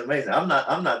this guy is amazing. I'm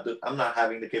not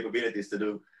having the capabilities to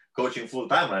do coaching full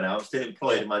time right now. I'm still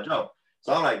employed in my job.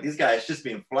 So I'm like, this guy has just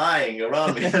been flying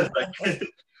around me. Like,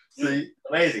 so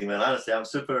amazing, man. Honestly, I'm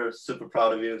super, super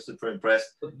proud of you. Super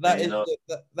impressed.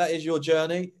 That is your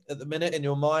journey at the minute in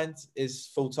your mind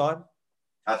is full time.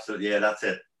 Absolutely, yeah. That's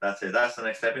it. That's the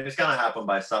next step, and it's gonna happen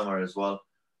by summer as well.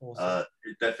 Awesome.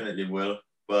 It definitely will.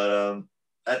 But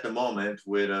at the moment,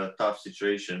 with a tough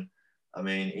situation, I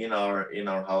mean, in our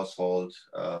household,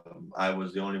 I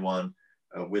was the only one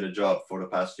with a job for the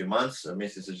past few months.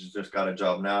 Mrs. has just got a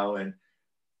job now, and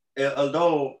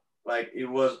although like we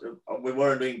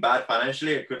weren't doing bad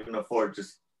financially, I couldn't afford to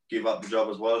give up the job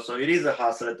as well. So it is a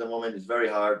hustle at the moment. It's very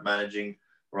hard managing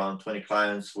around 20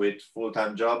 clients with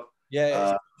full-time job.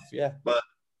 Yeah.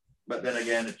 But then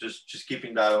again, it's just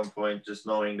keeping that on point, just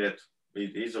knowing that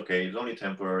it is okay. It's only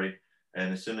temporary.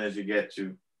 And as soon as you get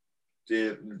to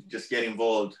just get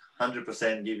involved,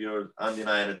 100%, give your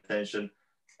undivided attention,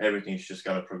 everything's just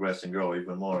going to progress and grow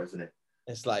even more, isn't it?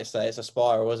 It's like you say, it's a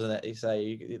spiral, isn't it? You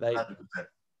say 100%.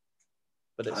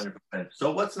 But it's 100%.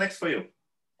 So what's next for you?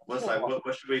 What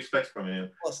should we expect from you?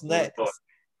 What's next?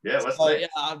 Yeah, what's next? Yeah,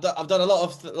 I've done a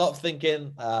lot of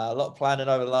thinking, a lot of planning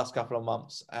over the last couple of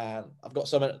months, and I've got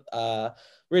something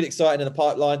really exciting in the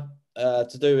pipeline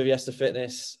to do with Yester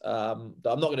Fitness that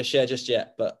I'm not going to share just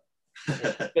yet, but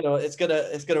it's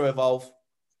gonna evolve.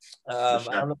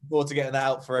 I'm looking forward to getting that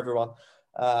out for everyone.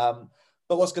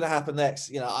 But what's going to happen next?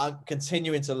 You know, I'm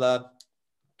continuing to learn,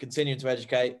 continuing to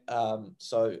educate.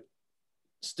 So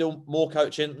still more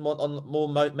coaching, more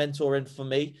mentoring for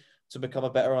me to become a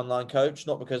better online coach,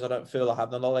 not because I don't feel I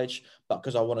have the knowledge, but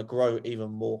because I want to grow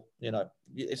even more. You know,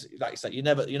 it's like you said, you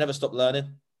never stop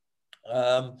learning.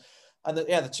 And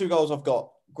the 2 goals I've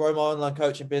got: grow my online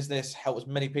coaching business, help as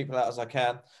many people out as I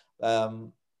can,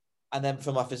 and then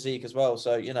for my physique as well.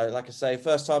 So, you know, like I say,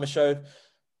 first time a show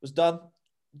was done,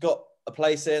 got a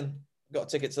place in, got a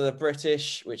ticket to the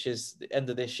British, which is the end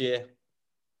of this year.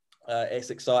 It's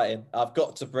exciting. I've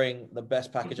got to bring the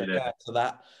best package I can to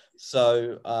that.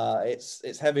 So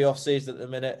it's heavy off season at the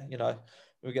minute. You know,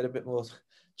 we get a bit more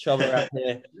trouble around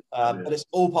here, but it's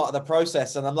all part of the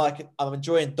process. And I'm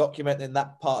enjoying documenting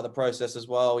that part of the process as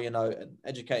well. You know, and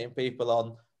educating people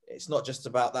on. It's not just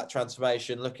about that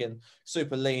transformation, looking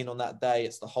super lean on that day.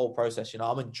 It's the whole process. You know,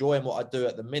 I'm enjoying what I do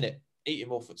at the minute, eating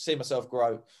more, seeing myself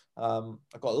grow.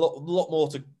 I've got a lot more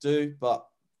to do, but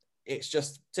it's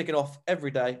just ticking off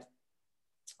every day.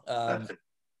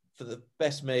 For the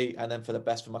best me and then for the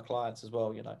best for my clients as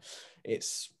well. You know,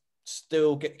 it's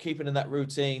still keeping in that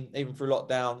routine even through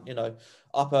lockdown, you know,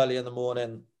 up early in the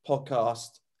morning,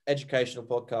 educational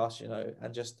podcast, you know,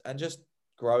 and just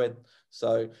growing.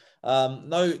 So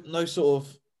no sort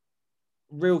of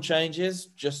real changes,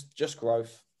 just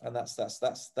growth. And that's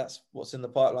what's in the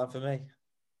pipeline for me.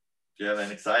 Yeah,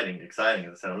 man, exciting. As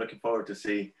I said, I'm looking forward to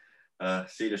see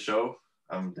the show.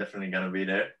 I'm definitely gonna be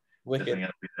there. Wicked. Definitely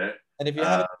gonna be there. And if you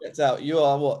haven't checked out, you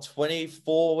are what,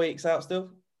 24 weeks out still?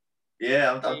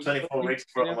 Yeah, I'm 24 weeks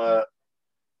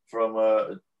from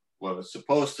it's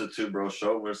supposed to Two Bros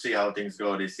show. We'll see how things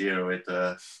go this year with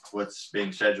what's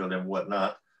being scheduled and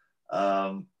whatnot.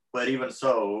 But even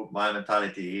so, my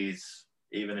mentality is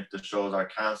even if the shows are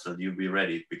cancelled, you'll be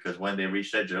ready, because when they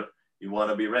reschedule, you want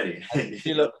to be ready.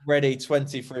 You look ready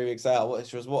 23 weeks out,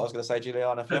 which was what I was going to say,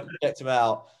 Giuliano. If you haven't checked him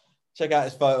out, check out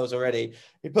his photos already.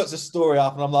 He puts a story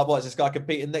up, and I'm like, what is this guy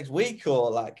competing next week?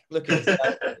 Or like, looking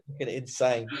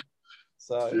insane.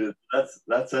 So dude,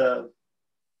 that's a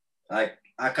like,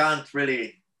 I can't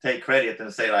really take credit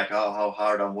and say like how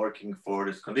hard I'm working for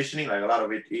this conditioning. Like, a lot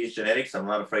of it is genetics. I'm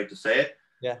not afraid to say it.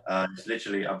 Yeah. It's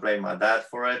literally, I blame my dad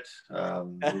for it.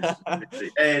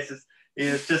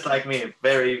 He's just like me,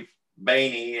 very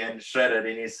veiny and shredded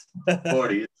in his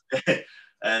 40s.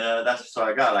 And that's just what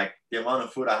I got. Like, the amount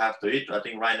of food I have to eat, I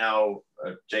think right now,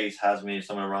 Jace has me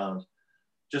somewhere around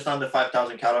just under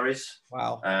 5,000 calories.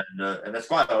 Wow. And that's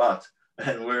quite a lot.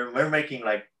 And we're making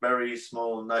like very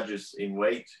small nudges in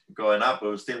weight going up, but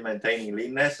we're still maintaining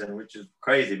leanness, and which is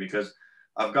crazy, because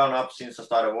I've gone up since I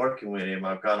started working with him.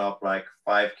 I've gone up like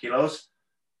 5 kilos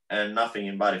and nothing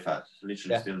in body fat. It's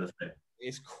literally still the same.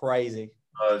 It's crazy.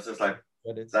 So it's just like,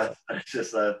 that's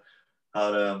just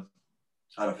how the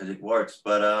physics works.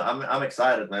 But I'm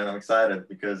excited, man. I'm excited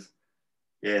because,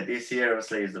 yeah, this year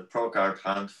obviously is the pro card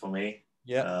hunt for me.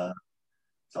 Yeah.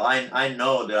 So I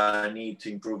know that I need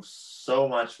to improve so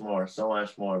much more,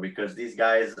 because these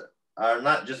guys are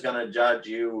not just going to judge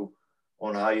you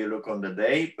on how you look on the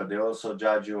day, but they also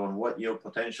judge you on what your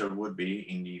potential would be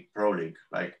in the pro league.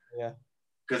 Like, yeah,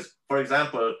 because for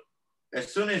example,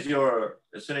 as soon as you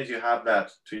have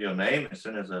that to your name, as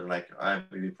soon as like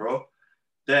IFBB Pro,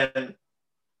 then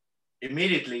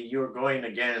immediately you're going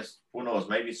against, who knows,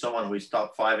 maybe someone who is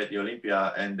top 5 at the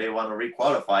Olympia and they want to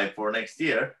requalify for next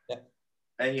year. Yeah.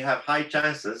 And you have high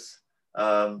chances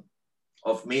of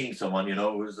meeting someone, you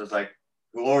know, who's just like,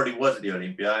 who already was at the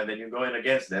Olympia, and then you're going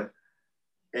against them.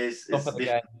 It's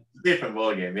different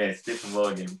ball game. Yeah, it's different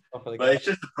ball game. But it's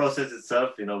just the process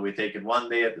itself. You know, we take it one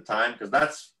day at a time, because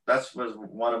that was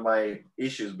one of my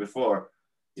issues before,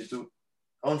 is to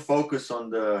don't focus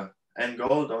on the end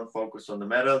goal, don't focus on the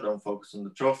medal, don't focus on the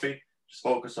trophy. Just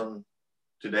focus on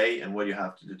today and what you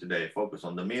have to do today. Focus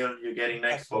on the meal you're getting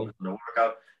next. Focus on the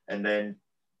workout, and then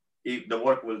the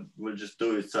work will just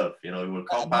do itself. You know, it will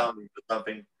compound into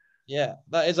something. Yeah,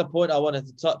 that is a point I wanted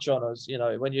to touch on. As you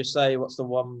know, when you say what's the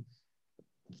one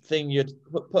thing you'd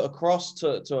put across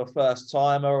to a first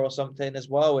timer or something as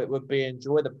well, it would be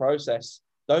enjoy the process.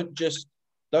 Don't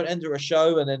enter a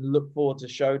show and then look forward to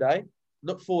show day.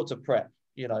 Look forward to prep.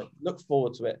 You know, look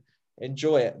forward to it.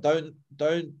 Enjoy it. Don't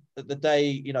the day,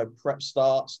 you know, prep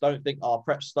starts, don't think, oh,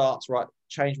 prep starts, right,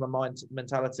 change my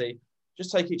mentality.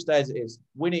 Just take each day as it is.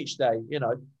 Win each day, you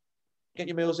know. Get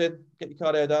your meals in, get your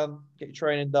cardio done, get your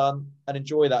training done, and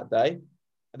enjoy that day,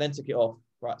 and then tick it off.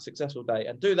 Right, successful day.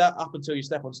 And do that up until you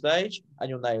step on stage, and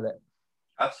you'll nail it.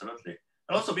 Absolutely.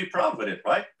 And also be proud with it,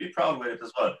 right? Be proud with it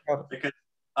as well. Because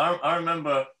I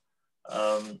remember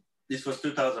this was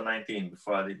 2019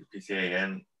 before I did the PCA,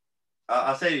 and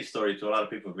I say this story to a lot of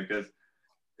people because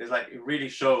it's like, it really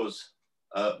shows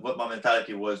what my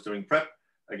mentality was during prep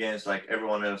against like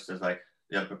everyone else. Is like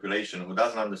the other population who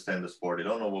doesn't understand the sport. They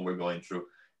don't know what we're going through.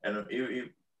 And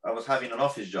I was having an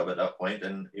office job at that point,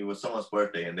 and it was someone's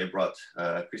birthday, and they brought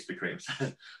Krispy Kremes.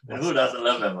 And who doesn't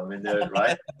love them? I mean, they're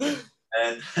right.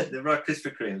 And they brought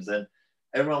Krispy Kremes, and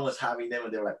everyone was having them,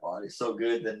 and they were like, "Oh, they're so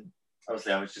good." And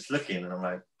obviously, I was just looking, and I'm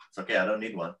like, "It's okay, I don't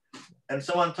need one." And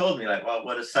someone told me like, "Well,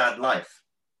 what a sad life."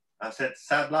 I said,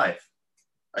 "Sad life?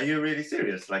 Are you really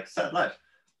serious? Like, sad life?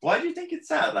 Why do you think it's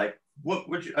sad? Like, what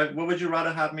would you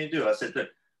rather have me do?" I said, "Look,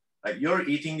 like, you're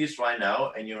eating this right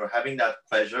now, and you're having that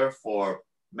pleasure for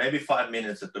maybe 5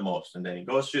 minutes at the most, and then it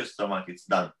goes to your stomach, it's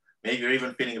done. Maybe you're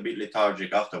even feeling a bit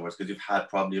lethargic afterwards because you've had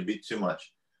probably a bit too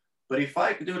much. But if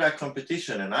I could do that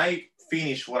competition and I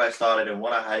finish what I started and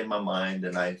what I had in my mind,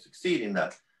 and I succeed in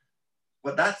that,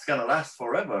 but that's gonna last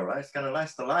forever, right? It's gonna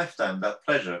last a lifetime, that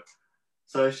pleasure."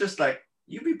 So it's just like,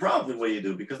 you be proud with what you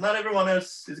do, because not everyone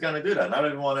else is gonna do that. Not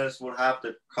everyone else will have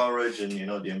the courage and, you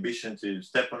know, the ambition to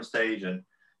step on stage, and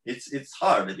it's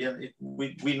hard. At the end,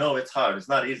 we know it's hard. It's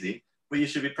not easy, but you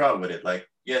should be proud with it. Like,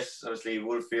 yes, obviously you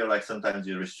will feel like sometimes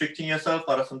you're restricting yourself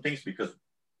out of some things, because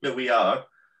we are,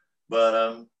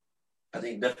 but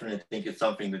I definitely think it's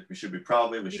something that we should be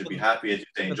proud with. We should be happy, as you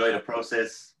say, enjoy the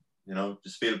process, you know,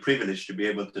 just feel privileged to be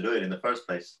able to do it in the first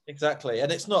place. Exactly. And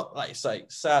it's not, like you say,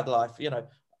 sad life. You know,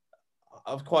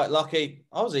 I was quite lucky.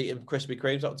 I was eating Krispy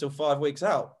Kremes up until 5 weeks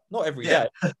out. Not every day.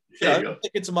 You know,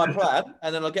 stick into my plan,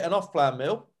 and then I'll get an off-plan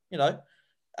meal, you know.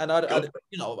 And I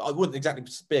wouldn't exactly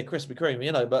be a Krispy Kreme,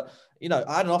 you know, but, you know,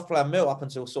 I had an off-plan meal up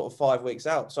until sort of 5 weeks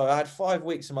out. So I had 5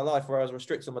 weeks in my life where I was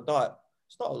restricted on my diet.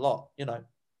 It's not a lot, you know.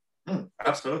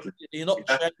 Absolutely. You're not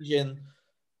changing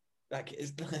like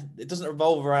it doesn't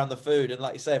revolve around the food. And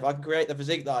like you say, if I can create the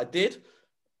physique that I did,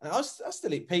 and I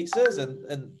still eat pizzas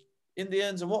and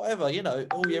Indians and whatever, you know,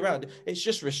 all year round. It's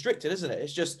just restricted, isn't it?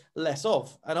 It's just less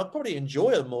of, and I probably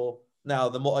enjoy them more now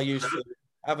than what I used to,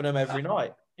 having them every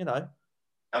night. You know.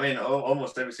 I mean,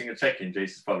 almost every single check-in,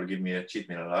 Jason's probably give me a cheat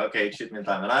meal. I'm like, okay, cheat meal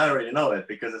time, and I already know it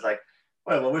because it's like,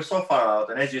 well, we're so far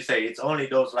out, and as you say, it's only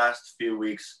those last few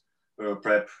weeks of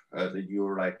prep that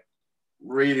you're like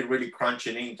really, really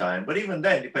crunching in time. But even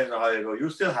then, depends on how you go, you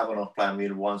still have enough planned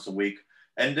meal once a week,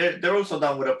 and they're also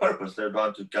done with a purpose. They're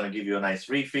done to kind of give you a nice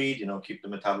refeed, you know, keep the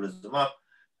metabolism up.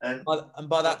 And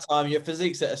by that time, your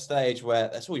physique's at a stage where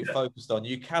that's all you're focused on.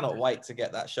 You cannot wait to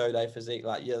get that show day physique.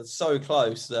 Like you're so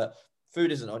close that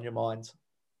food isn't on your mind.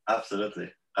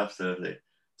 Absolutely. Absolutely.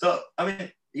 So, I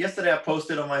mean, yesterday I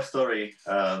posted on my story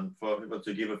for people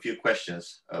to give a few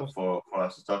questions for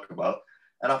us to talk about.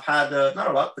 And I've had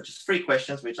not a lot, but just 3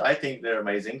 questions, which I think they're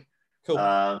amazing. Cool.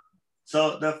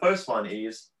 So the first one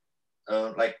is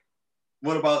like,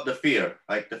 what about the fear?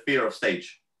 Like the fear of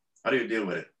stage? How do you deal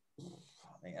with it?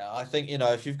 Yeah, I think, you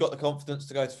know, if you've got the confidence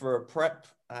to go through a prep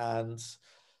and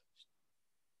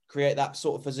create that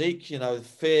sort of physique, you know,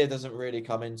 fear doesn't really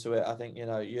come into it. I think, you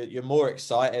know, you're more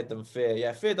excited than fear.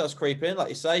 Yeah, fear does creep in. Like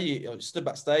you say, you stood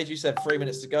backstage, you said 3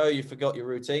 minutes to go, you forgot your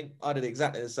routine. I did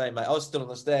exactly the same, mate. I was still on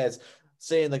the stairs,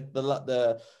 seeing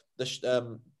the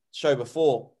show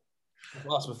before,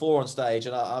 class before on stage,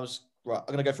 and I was, right, I'm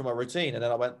going to go through my routine. And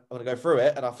then I'm going to go through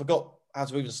it, and I forgot how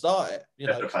to even start it, you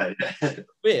know,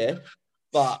 fear.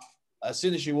 But as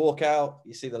soon as you walk out,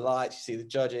 you see the lights, you see the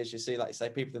judges, you see, like you say,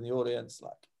 people in the audience,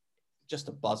 like just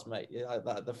a buzz, mate. You know,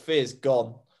 the fear's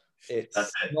gone. It's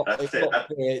not fear.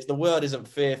 It's, the word isn't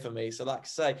fear for me. So like I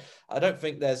say, I don't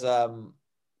think there's,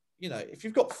 you know, if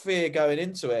you've got fear going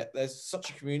into it, there's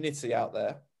such a community out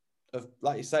there of,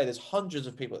 like you say, there's hundreds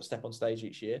of people that step on stage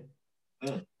each year.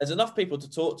 There's enough people to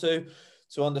talk to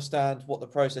understand what the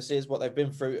process is, what they've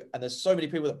been through. And there's so many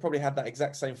people that probably have that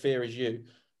exact same fear as you.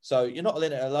 So you're not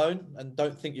in it alone, and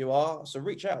don't think you are. So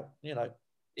reach out. You know,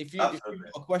 if you've got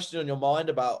a question on your mind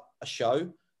about a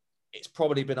show, it's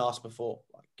probably been asked before,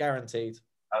 like guaranteed.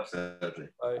 Absolutely.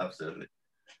 So, absolutely.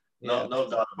 No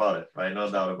doubt about it, right? No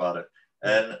doubt about it.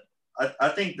 And I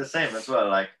think the same as well.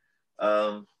 Like,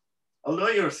 although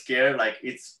you're scared, like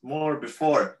it's more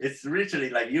before. It's literally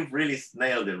like you've really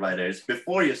nailed it right there. It's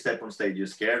before you step on stage, you're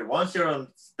scared. Once you're on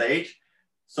stage,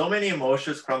 so many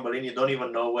emotions crumble in, you don't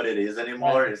even know what it is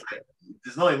anymore. It's like,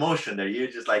 there's no emotion there.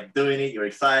 You're just like doing it. You're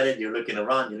excited. You're looking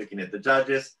around. You're looking at the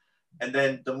judges. And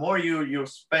then the more you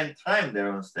spend time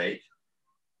there on stage,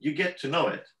 you get to know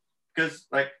it. Because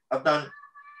like I've done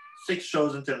 6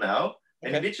 shows until now.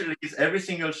 And literally every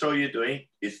single show you're doing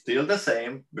is still the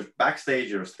same. But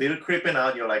backstage, you're still creeping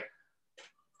out. You're like,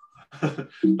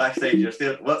 backstage, you're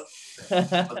still, what?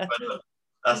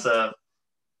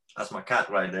 That's my cat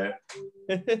right there.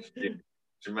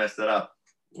 She messed it up.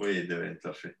 What are you doing,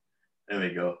 Toshi? There we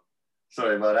go.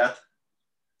 Sorry about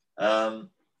that.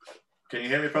 Can you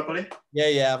hear me properly?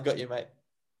 Yeah, I've got you, mate.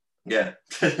 Yeah.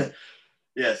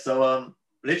 Yeah, so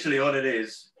literally all it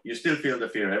is, you still feel the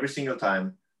fear every single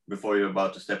time before you're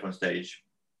about to step on stage.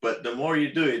 But the more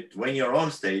you do it, when you're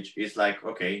on stage, it's like,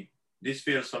 okay, this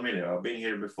feels familiar. I've been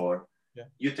here before. Yeah.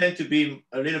 You tend to be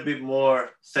a little bit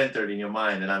more centered in your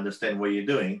mind and understand what you're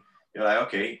doing. You're like,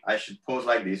 okay, I should pose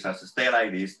like this. I should stay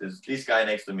like this. There's this guy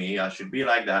next to me. I should be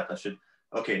like that.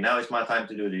 Okay, now it's my time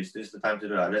to do this. This is the time to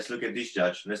do that. Let's look at this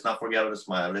judge. Let's not forget the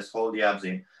smile. Let's hold the abs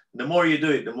in. The more you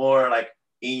do it, the more like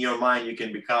in your mind you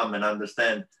can become and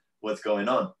understand what's going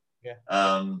on.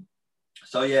 Yeah.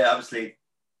 So yeah, obviously,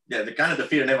 yeah, the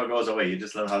fear never goes away. You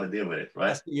just learn how to deal with it,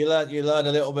 right? You learn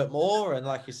a little bit more, and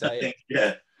like you say,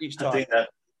 each time. I think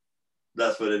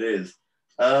that's what it is.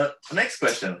 Next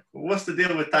question: what's the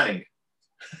deal with tanning?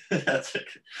 That's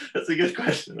a good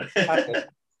question.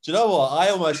 Do you know what? I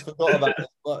almost forgot about this.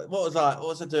 What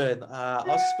was I doing? I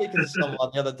was speaking to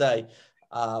someone the other day.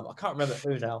 I can't remember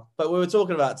who now, but we were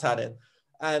talking about tanning.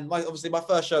 And obviously my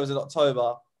first show was in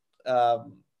October.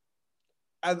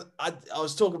 And I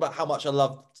was talking about how much I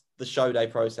loved the show day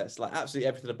process, like absolutely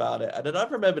everything about it. And then I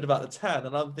remembered about the tan,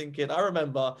 and I'm thinking, I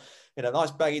remember in a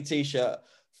nice baggy t-shirt,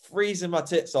 freezing my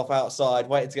tits off outside,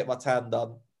 waiting to get my tan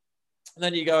done. And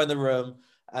then you go in the room,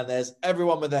 and there's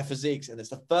everyone with their physiques, and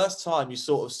it's the first time you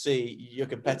sort of see your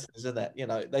competitors, isn't it? You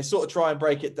know, they sort of try and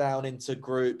break it down into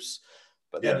groups,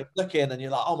 but then you look in and you're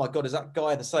like, oh my God, is that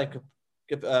guy in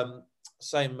the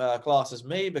same class as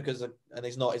me? Because, and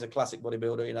he's not, he's a classic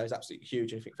bodybuilder, you know, he's absolutely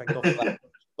huge. And you think, thank God for that.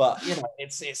 But, you know,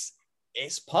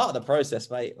 it's part of the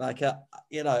process, mate. Like,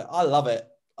 you know, I love it.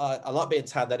 I like being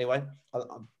tanned anyway.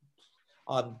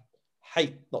 I'm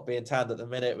hate not being tanned at the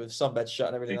minute with sunbed shut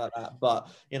and everything like that. But,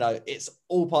 you know, it's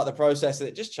all part of the process, and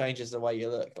it just changes the way you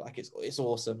look. Like, it's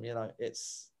awesome. You know,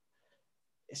 it's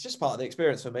just part of the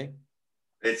experience for me.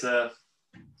 It's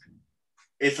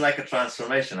like a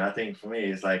transformation. I think for me,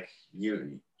 it's like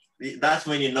that's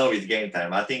when you know it's game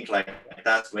time. I think like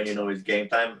that's when you know it's game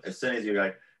time. As soon as you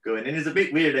like go in, and it's a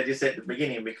bit weird that you said at the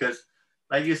beginning, because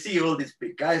like you see all these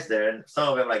big guys there, and some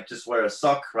of them like just wear a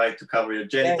sock, right, to cover your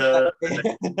genitals.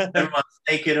 Yeah. Everyone's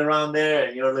naked around there,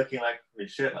 and you're looking like,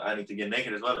 shit, I need to get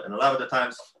naked as well. And a lot of the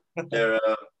times, they're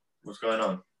what's going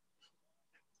on?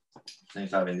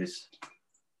 Things having this.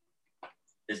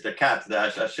 It's the cat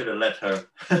that I should have let her.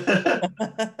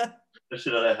 I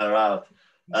should have let her out.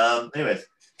 Anyways,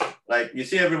 like you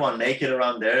see everyone naked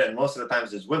around there, and most of the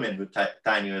times there's women who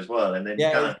tan you as well. And then yeah,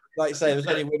 you kind of, like you say, there's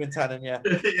only women tanning, yeah.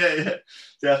 yeah.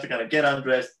 So you have to kind of get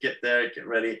undressed, get there, get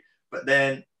ready. But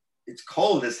then it's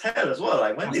cold as hell as well.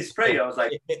 Like when they spray, I was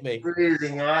like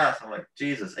freezing your ass. I'm like,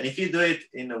 Jesus. And if you do it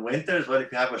in the winter as well,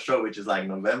 if you have a show which is like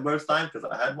November's time, because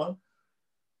I had one.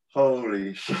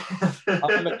 Holy shit. I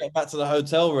remember getting back to the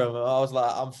hotel room, and I was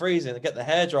like, I'm freezing. Get the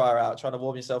hairdryer out, trying to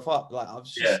warm yourself up. Like, I was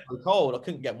just so cold. I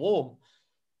couldn't get warm.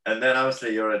 And then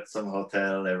obviously you're at some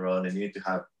hotel later on, and you need to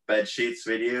have bed sheets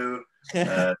with you,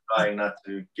 trying not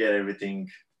to get everything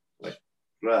like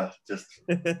just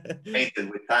painted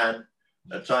with tan.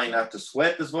 Trying not to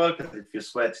sweat as well, because if you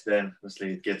sweat, then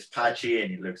obviously it gets patchy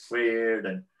and it looks weird.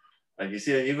 And like you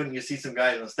see some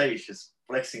guys on stage just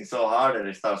flexing so hard that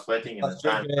they start sweating, and the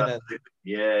tan starts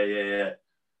yeah.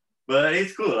 But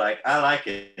it's cool. Like I like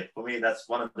it. For me, that's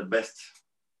one of the best.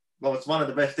 Well, it's one of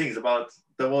the best things about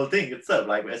the whole thing itself.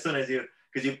 Like as soon as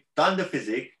because you've done the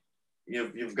physique,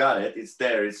 you've got it. It's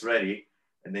there. It's ready,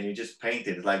 and then you just paint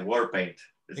it. It's like war paint.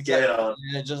 Just get it on.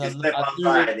 Yeah, just step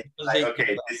outside. It's like,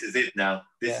 okay, this is it now.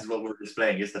 This is what we're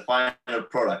displaying. It's the final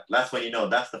product. That's when you know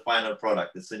that's the final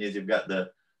product. As soon as you've got the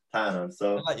tan on.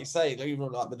 So, and like you say,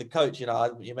 even like with the coach, you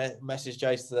know, you messaged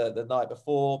Jace the night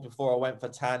before I went for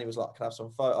tan. He was like, "Can I have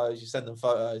some photos?" You send them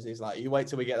photos. He's like, "You wait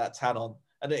till we get that tan on."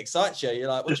 And it excites you. You're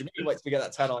like, "What do you mean you wait till we get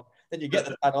that tan on?" Then you get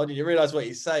the tan on, and you realize what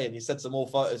he's saying. You send some more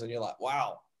photos, and you're like,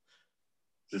 "Wow."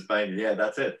 Just bang, yeah,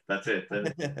 that's it.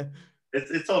 And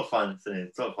it's all fun.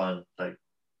 It's all fun. Like,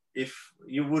 if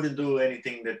you wouldn't do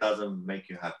anything that doesn't make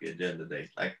you happy at the end of the day,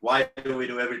 like, why do we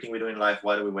do everything we do in life?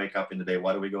 Why do we wake up in the day?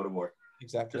 Why do we go to work?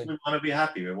 Exactly. Because we want to be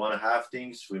happy. We want to have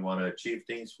things. We want to achieve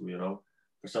things. You know,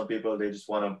 for some people, they just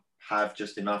want to have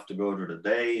just enough to go through the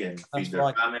day and feed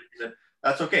their families. And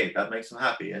that's okay. That makes them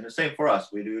happy. And the same for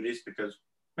us. We do this because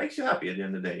it makes you happy at the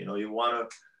end of the day. You know, you want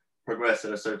to progress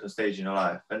at a certain stage in your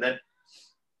life. And then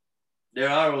there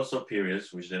are also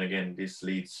periods, which then again, this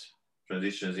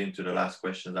transitions into the last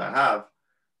questions I have.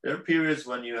 There are periods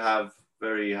when you have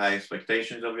very high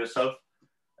expectations of yourself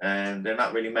and they're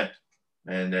not really met.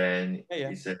 And then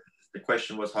he said, the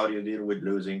question was, how do you deal with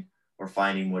losing or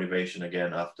finding motivation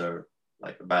again after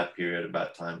like a bad period,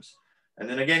 bad times? And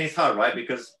then again, it's hard, right?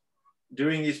 Because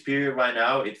during this period right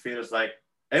now, it feels like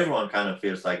everyone kind of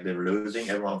feels like they're losing.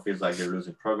 Everyone feels like they're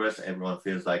losing progress. Everyone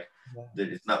feels like that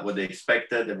it's not what they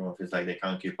expected. Everyone feels like they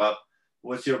can't keep up.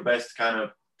 What's your best kind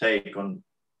of take on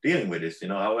dealing with this? You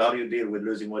know, how do you deal with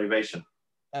losing motivation?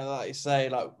 And like you say,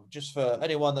 like just for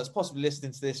anyone that's possibly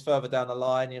listening to this further down the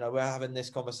line, you know, we're having this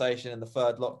conversation in the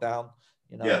third lockdown.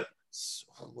 You know,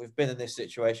 we've been in this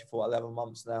situation for 11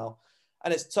 months now.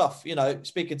 And it's tough, you know,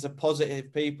 speaking to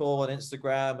positive people on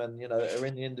Instagram and, you know, are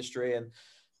in the industry, and,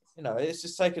 you know, it's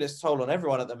just taking its toll on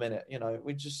everyone at the minute. You know,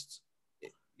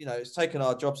 it's taken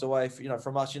our jobs away,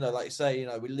 from us. You know, like you say, you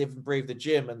know, we live and breathe the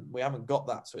gym, and we haven't got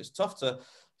that. So it's tough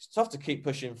to keep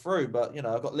pushing through. But, you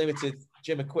know, I've got limited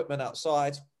gym equipment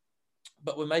outside,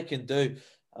 but we're making do.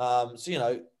 So, you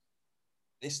know,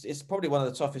 it's probably one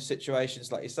of the toughest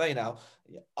situations, like you say. Now,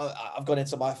 I've gone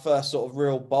into my first sort of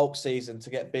real bulk season to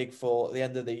get big for the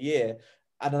end of the year,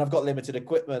 and then I've got limited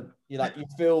equipment. You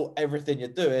feel everything you're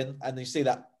doing, and you see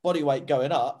that body weight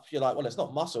going up. You're like, well, it's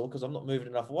not muscle because I'm not moving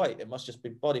enough weight. It must just be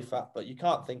body fat. But you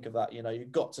can't think of that. You know,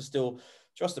 you've got to still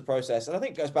trust the process. And I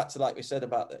think it goes back to, like we said,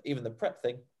 about even the prep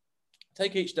thing.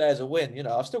 Take each day as a win. You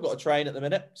know, I've still got to train at the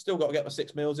minute. Still got to get my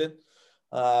 6 meals in.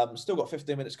 Still got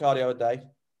 15 minutes cardio a day.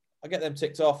 I get them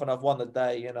ticked off and I've won the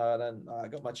day, you know, and then I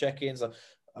got my check-ins.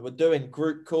 I'm doing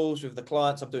group calls with the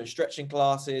clients. I'm doing stretching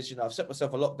classes. You know, I've set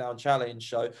myself a lockdown challenge.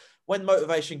 So when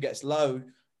motivation gets low,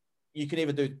 you can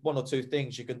either do one or two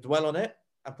things. You can dwell on it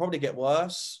and probably get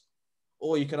worse,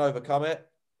 or you can overcome it,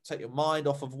 take your mind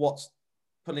off of what's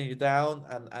pulling you down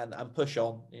and push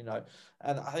on, you know.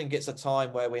 And I think it's a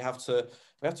time where we have to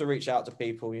reach out to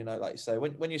people, you know, like you say,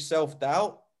 when you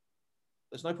self-doubt,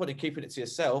 there's no point in keeping it to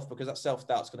yourself, because that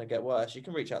self-doubt's going to get worse. You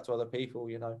can reach out to other people,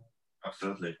 you know.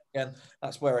 Absolutely. And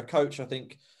that's where a coach, I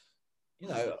think, you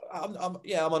know, I'm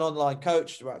an online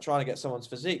coach about trying to get someone's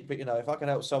physique, but, you know, if I can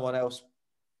help someone else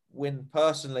win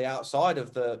personally outside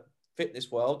of the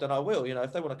fitness world, then I will. You know,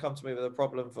 if they want to come to me with a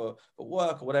problem for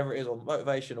work or whatever it is, or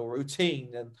motivation or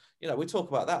routine, then, you know, we talk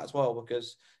about that as well,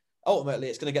 because ultimately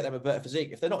it's going to get them a better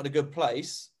physique. If they're not in a good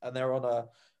place and they're on a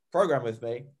program with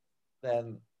me,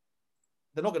 then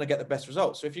they're not going to get the best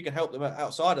results. So if you can help them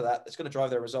outside of that, it's going to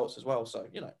drive their results as well. So,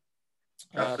 you know,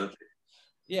 Absolutely.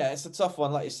 Yeah, it's a tough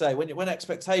one, like you say. When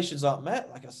expectations aren't met,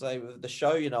 like I say with the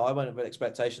show, you know, I went with an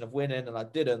expectation of winning and I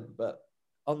didn't. But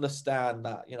understand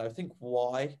that, you know, think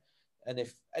why, and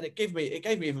it gave me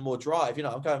even more drive. You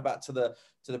know, I'm going back to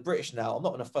the British now. I'm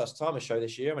not in a first timer show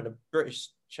this year. I'm in a British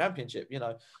Championship. You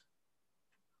know,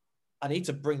 I need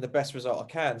to bring the best result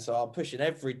I can. So I'm pushing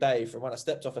every day from when I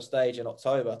stepped off a stage in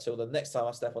October till the next time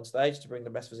I step on stage to bring the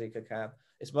best physique I can.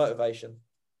 It's motivation.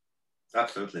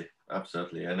 Absolutely.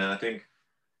 Absolutely. And then I think,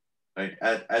 like,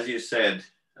 as you said,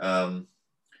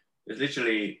 it's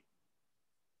literally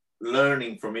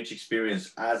learning from each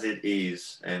experience as it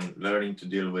is and learning to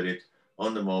deal with it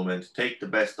on the moment, take the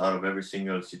best out of every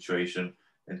single situation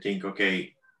and think,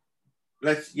 okay,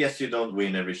 yes, you don't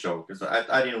win every show, because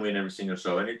I didn't win every single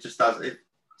show, and it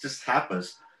just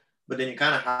happens. But then you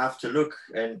kind of have to look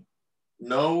and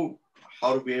know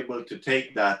how to be able to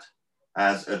take that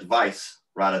as advice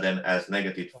rather than as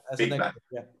negative feedback.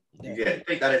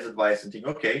 Take that as advice and think,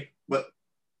 okay, but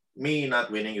me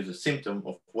not winning is a symptom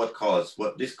of what caused.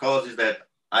 What this cause is that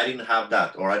I didn't have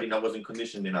that, or I wasn't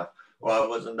conditioned enough, or I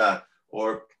wasn't that,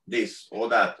 or this or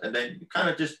that. And then you kind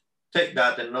of just take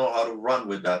that and know how to run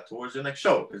with that towards the next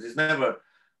show. Because it's never,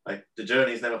 like, the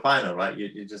journey is never final, right?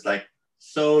 You're just like,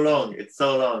 so long, it's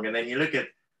so long. And then you look at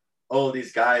all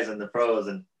these guys and the pros,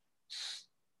 and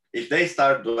if they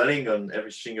start dwelling on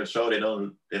every single show they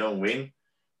don't win,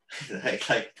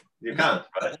 like you can't.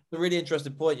 Right? That's a really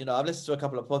interesting point. You know, I've listened to a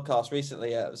couple of podcasts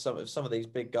recently, some of these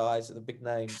big guys, the big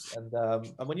names, and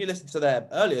when you listen to their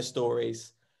earlier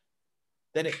stories,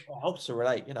 then it helps to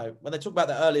relate. You know, when they talk about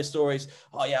their earlier stories,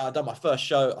 oh yeah, I done my first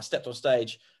show, I stepped on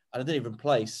stage, and I didn't even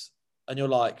place, and you're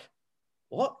like,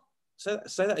 what?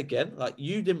 Say that again. Like,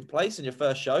 you didn't place in your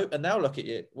first show, and now look at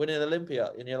you winning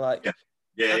Olympia, and you're like,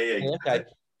 yeah. Okay.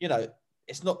 You know,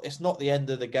 it's not the end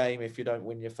of the game if you don't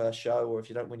win your first show, or if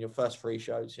you don't win your first 3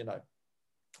 shows. You know,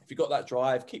 if you got that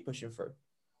drive, keep pushing through.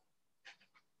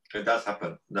 It does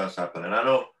happen. And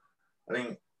I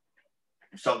think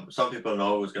some people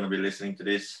know who's going to be listening to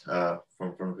this,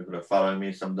 from people that are following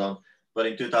me, some don't. But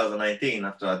in 2019,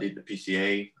 after I did the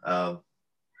PCA, I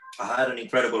had an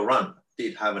incredible run.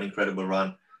 Did have an incredible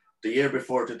run. The year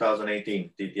before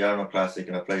 2018, did the Arnold Classic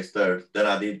and I placed 3rd. Then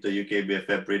I did the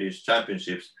UKBFF British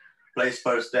Championships, placed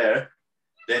 1st there.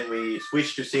 Then we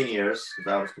switched to seniors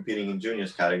because I was competing in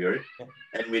juniors category,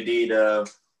 and we did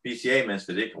PCA men's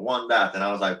physique. Won that, and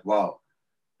I was like, wow,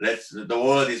 the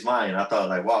world is mine. I thought,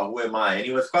 like, wow, who am I? And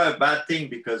it was quite a bad thing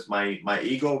because my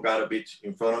ego got a bit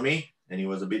in front of me, and he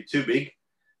was a bit too big.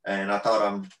 And I thought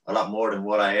I'm a lot more than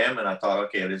what I am. And I thought,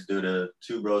 okay, let's do the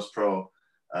Two Bros Pro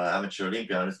Amateur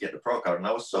Olympia, and let's get the pro card. And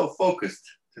I was so focused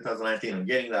 2019 on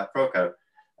getting that pro card.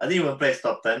 I didn't even place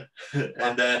top 10.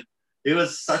 And then it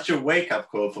was such a wake-up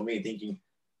call for me, thinking,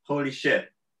 holy shit,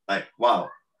 like, wow.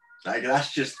 Like,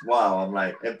 that's just wow. I'm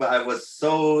like, but I was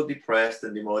so depressed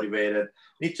and demotivated.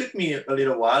 It took me a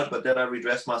little while, but then I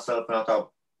redressed myself and I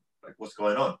thought, like, what's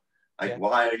going on? Like,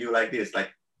 why are you like this? Like,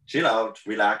 chill out,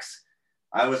 relax.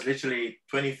 I was literally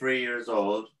 23 years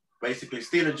old, basically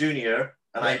still a junior,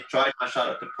 and I tried my shot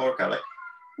at the pro card. Like,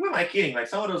 who am I kidding? Like,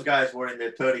 some of those guys were in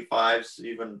their 35s,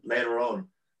 even later on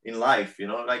in life, you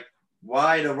know, like,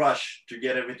 why the rush to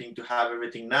get everything, to have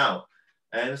everything now?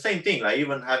 And the same thing, like,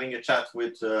 even having a chat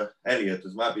with Elliot,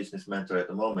 who's my business mentor at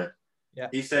the moment. Yeah.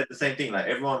 He said the same thing, like,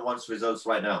 everyone wants results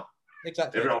right now.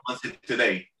 Exactly. Everyone wants it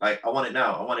today. Like, I want it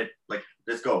now. I want it, like,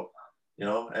 let's go. You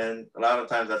know, and a lot of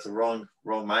times that's a wrong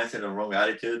mindset, a wrong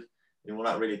attitude. It will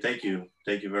not really take you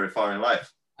very far in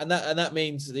life. And that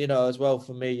means, you know, as well,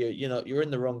 for me, you're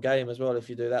in the wrong game as well if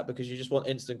you do that, because you just want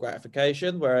instant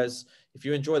gratification. Whereas if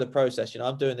you enjoy the process, you know,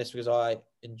 I'm doing this because I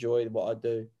enjoy what I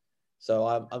do. So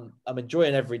I'm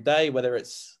enjoying every day, whether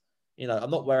it's, you know, I'm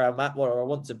not where I'm at, where I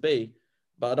want to be,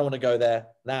 but I don't want to go there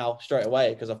now straight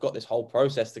away because I've got this whole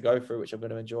process to go through, which I'm going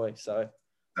to enjoy. So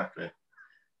exactly,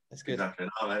 that's good. Exactly.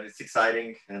 No, man, it's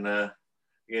exciting, and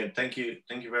again, thank you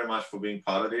very much for being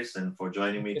part of this and for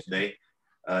joining me today.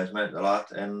 It's meant a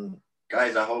lot. And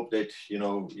guys, I hope that, you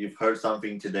know, you've heard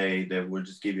something today that will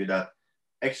just give you that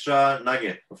extra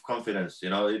nugget of confidence. You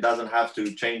know, it doesn't have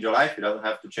to change your life. It doesn't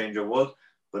have to change your world,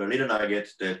 but a little nugget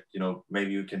that, you know,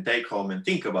 maybe you can take home and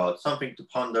think about, something to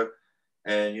ponder,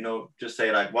 and, you know, just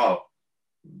say like, wow,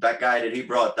 that guy that he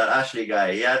brought, that Ashley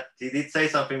guy, he did say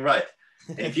something right.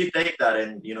 And if you take that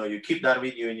and, you know, you keep that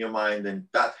with you in your mind and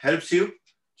that helps you,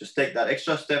 just take that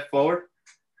extra step forward,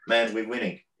 man, we're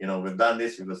winning. You know, we've done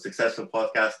this, we've got a successful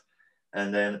podcast.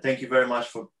 And then thank you very much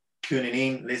for tuning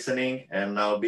in, listening, and I'll be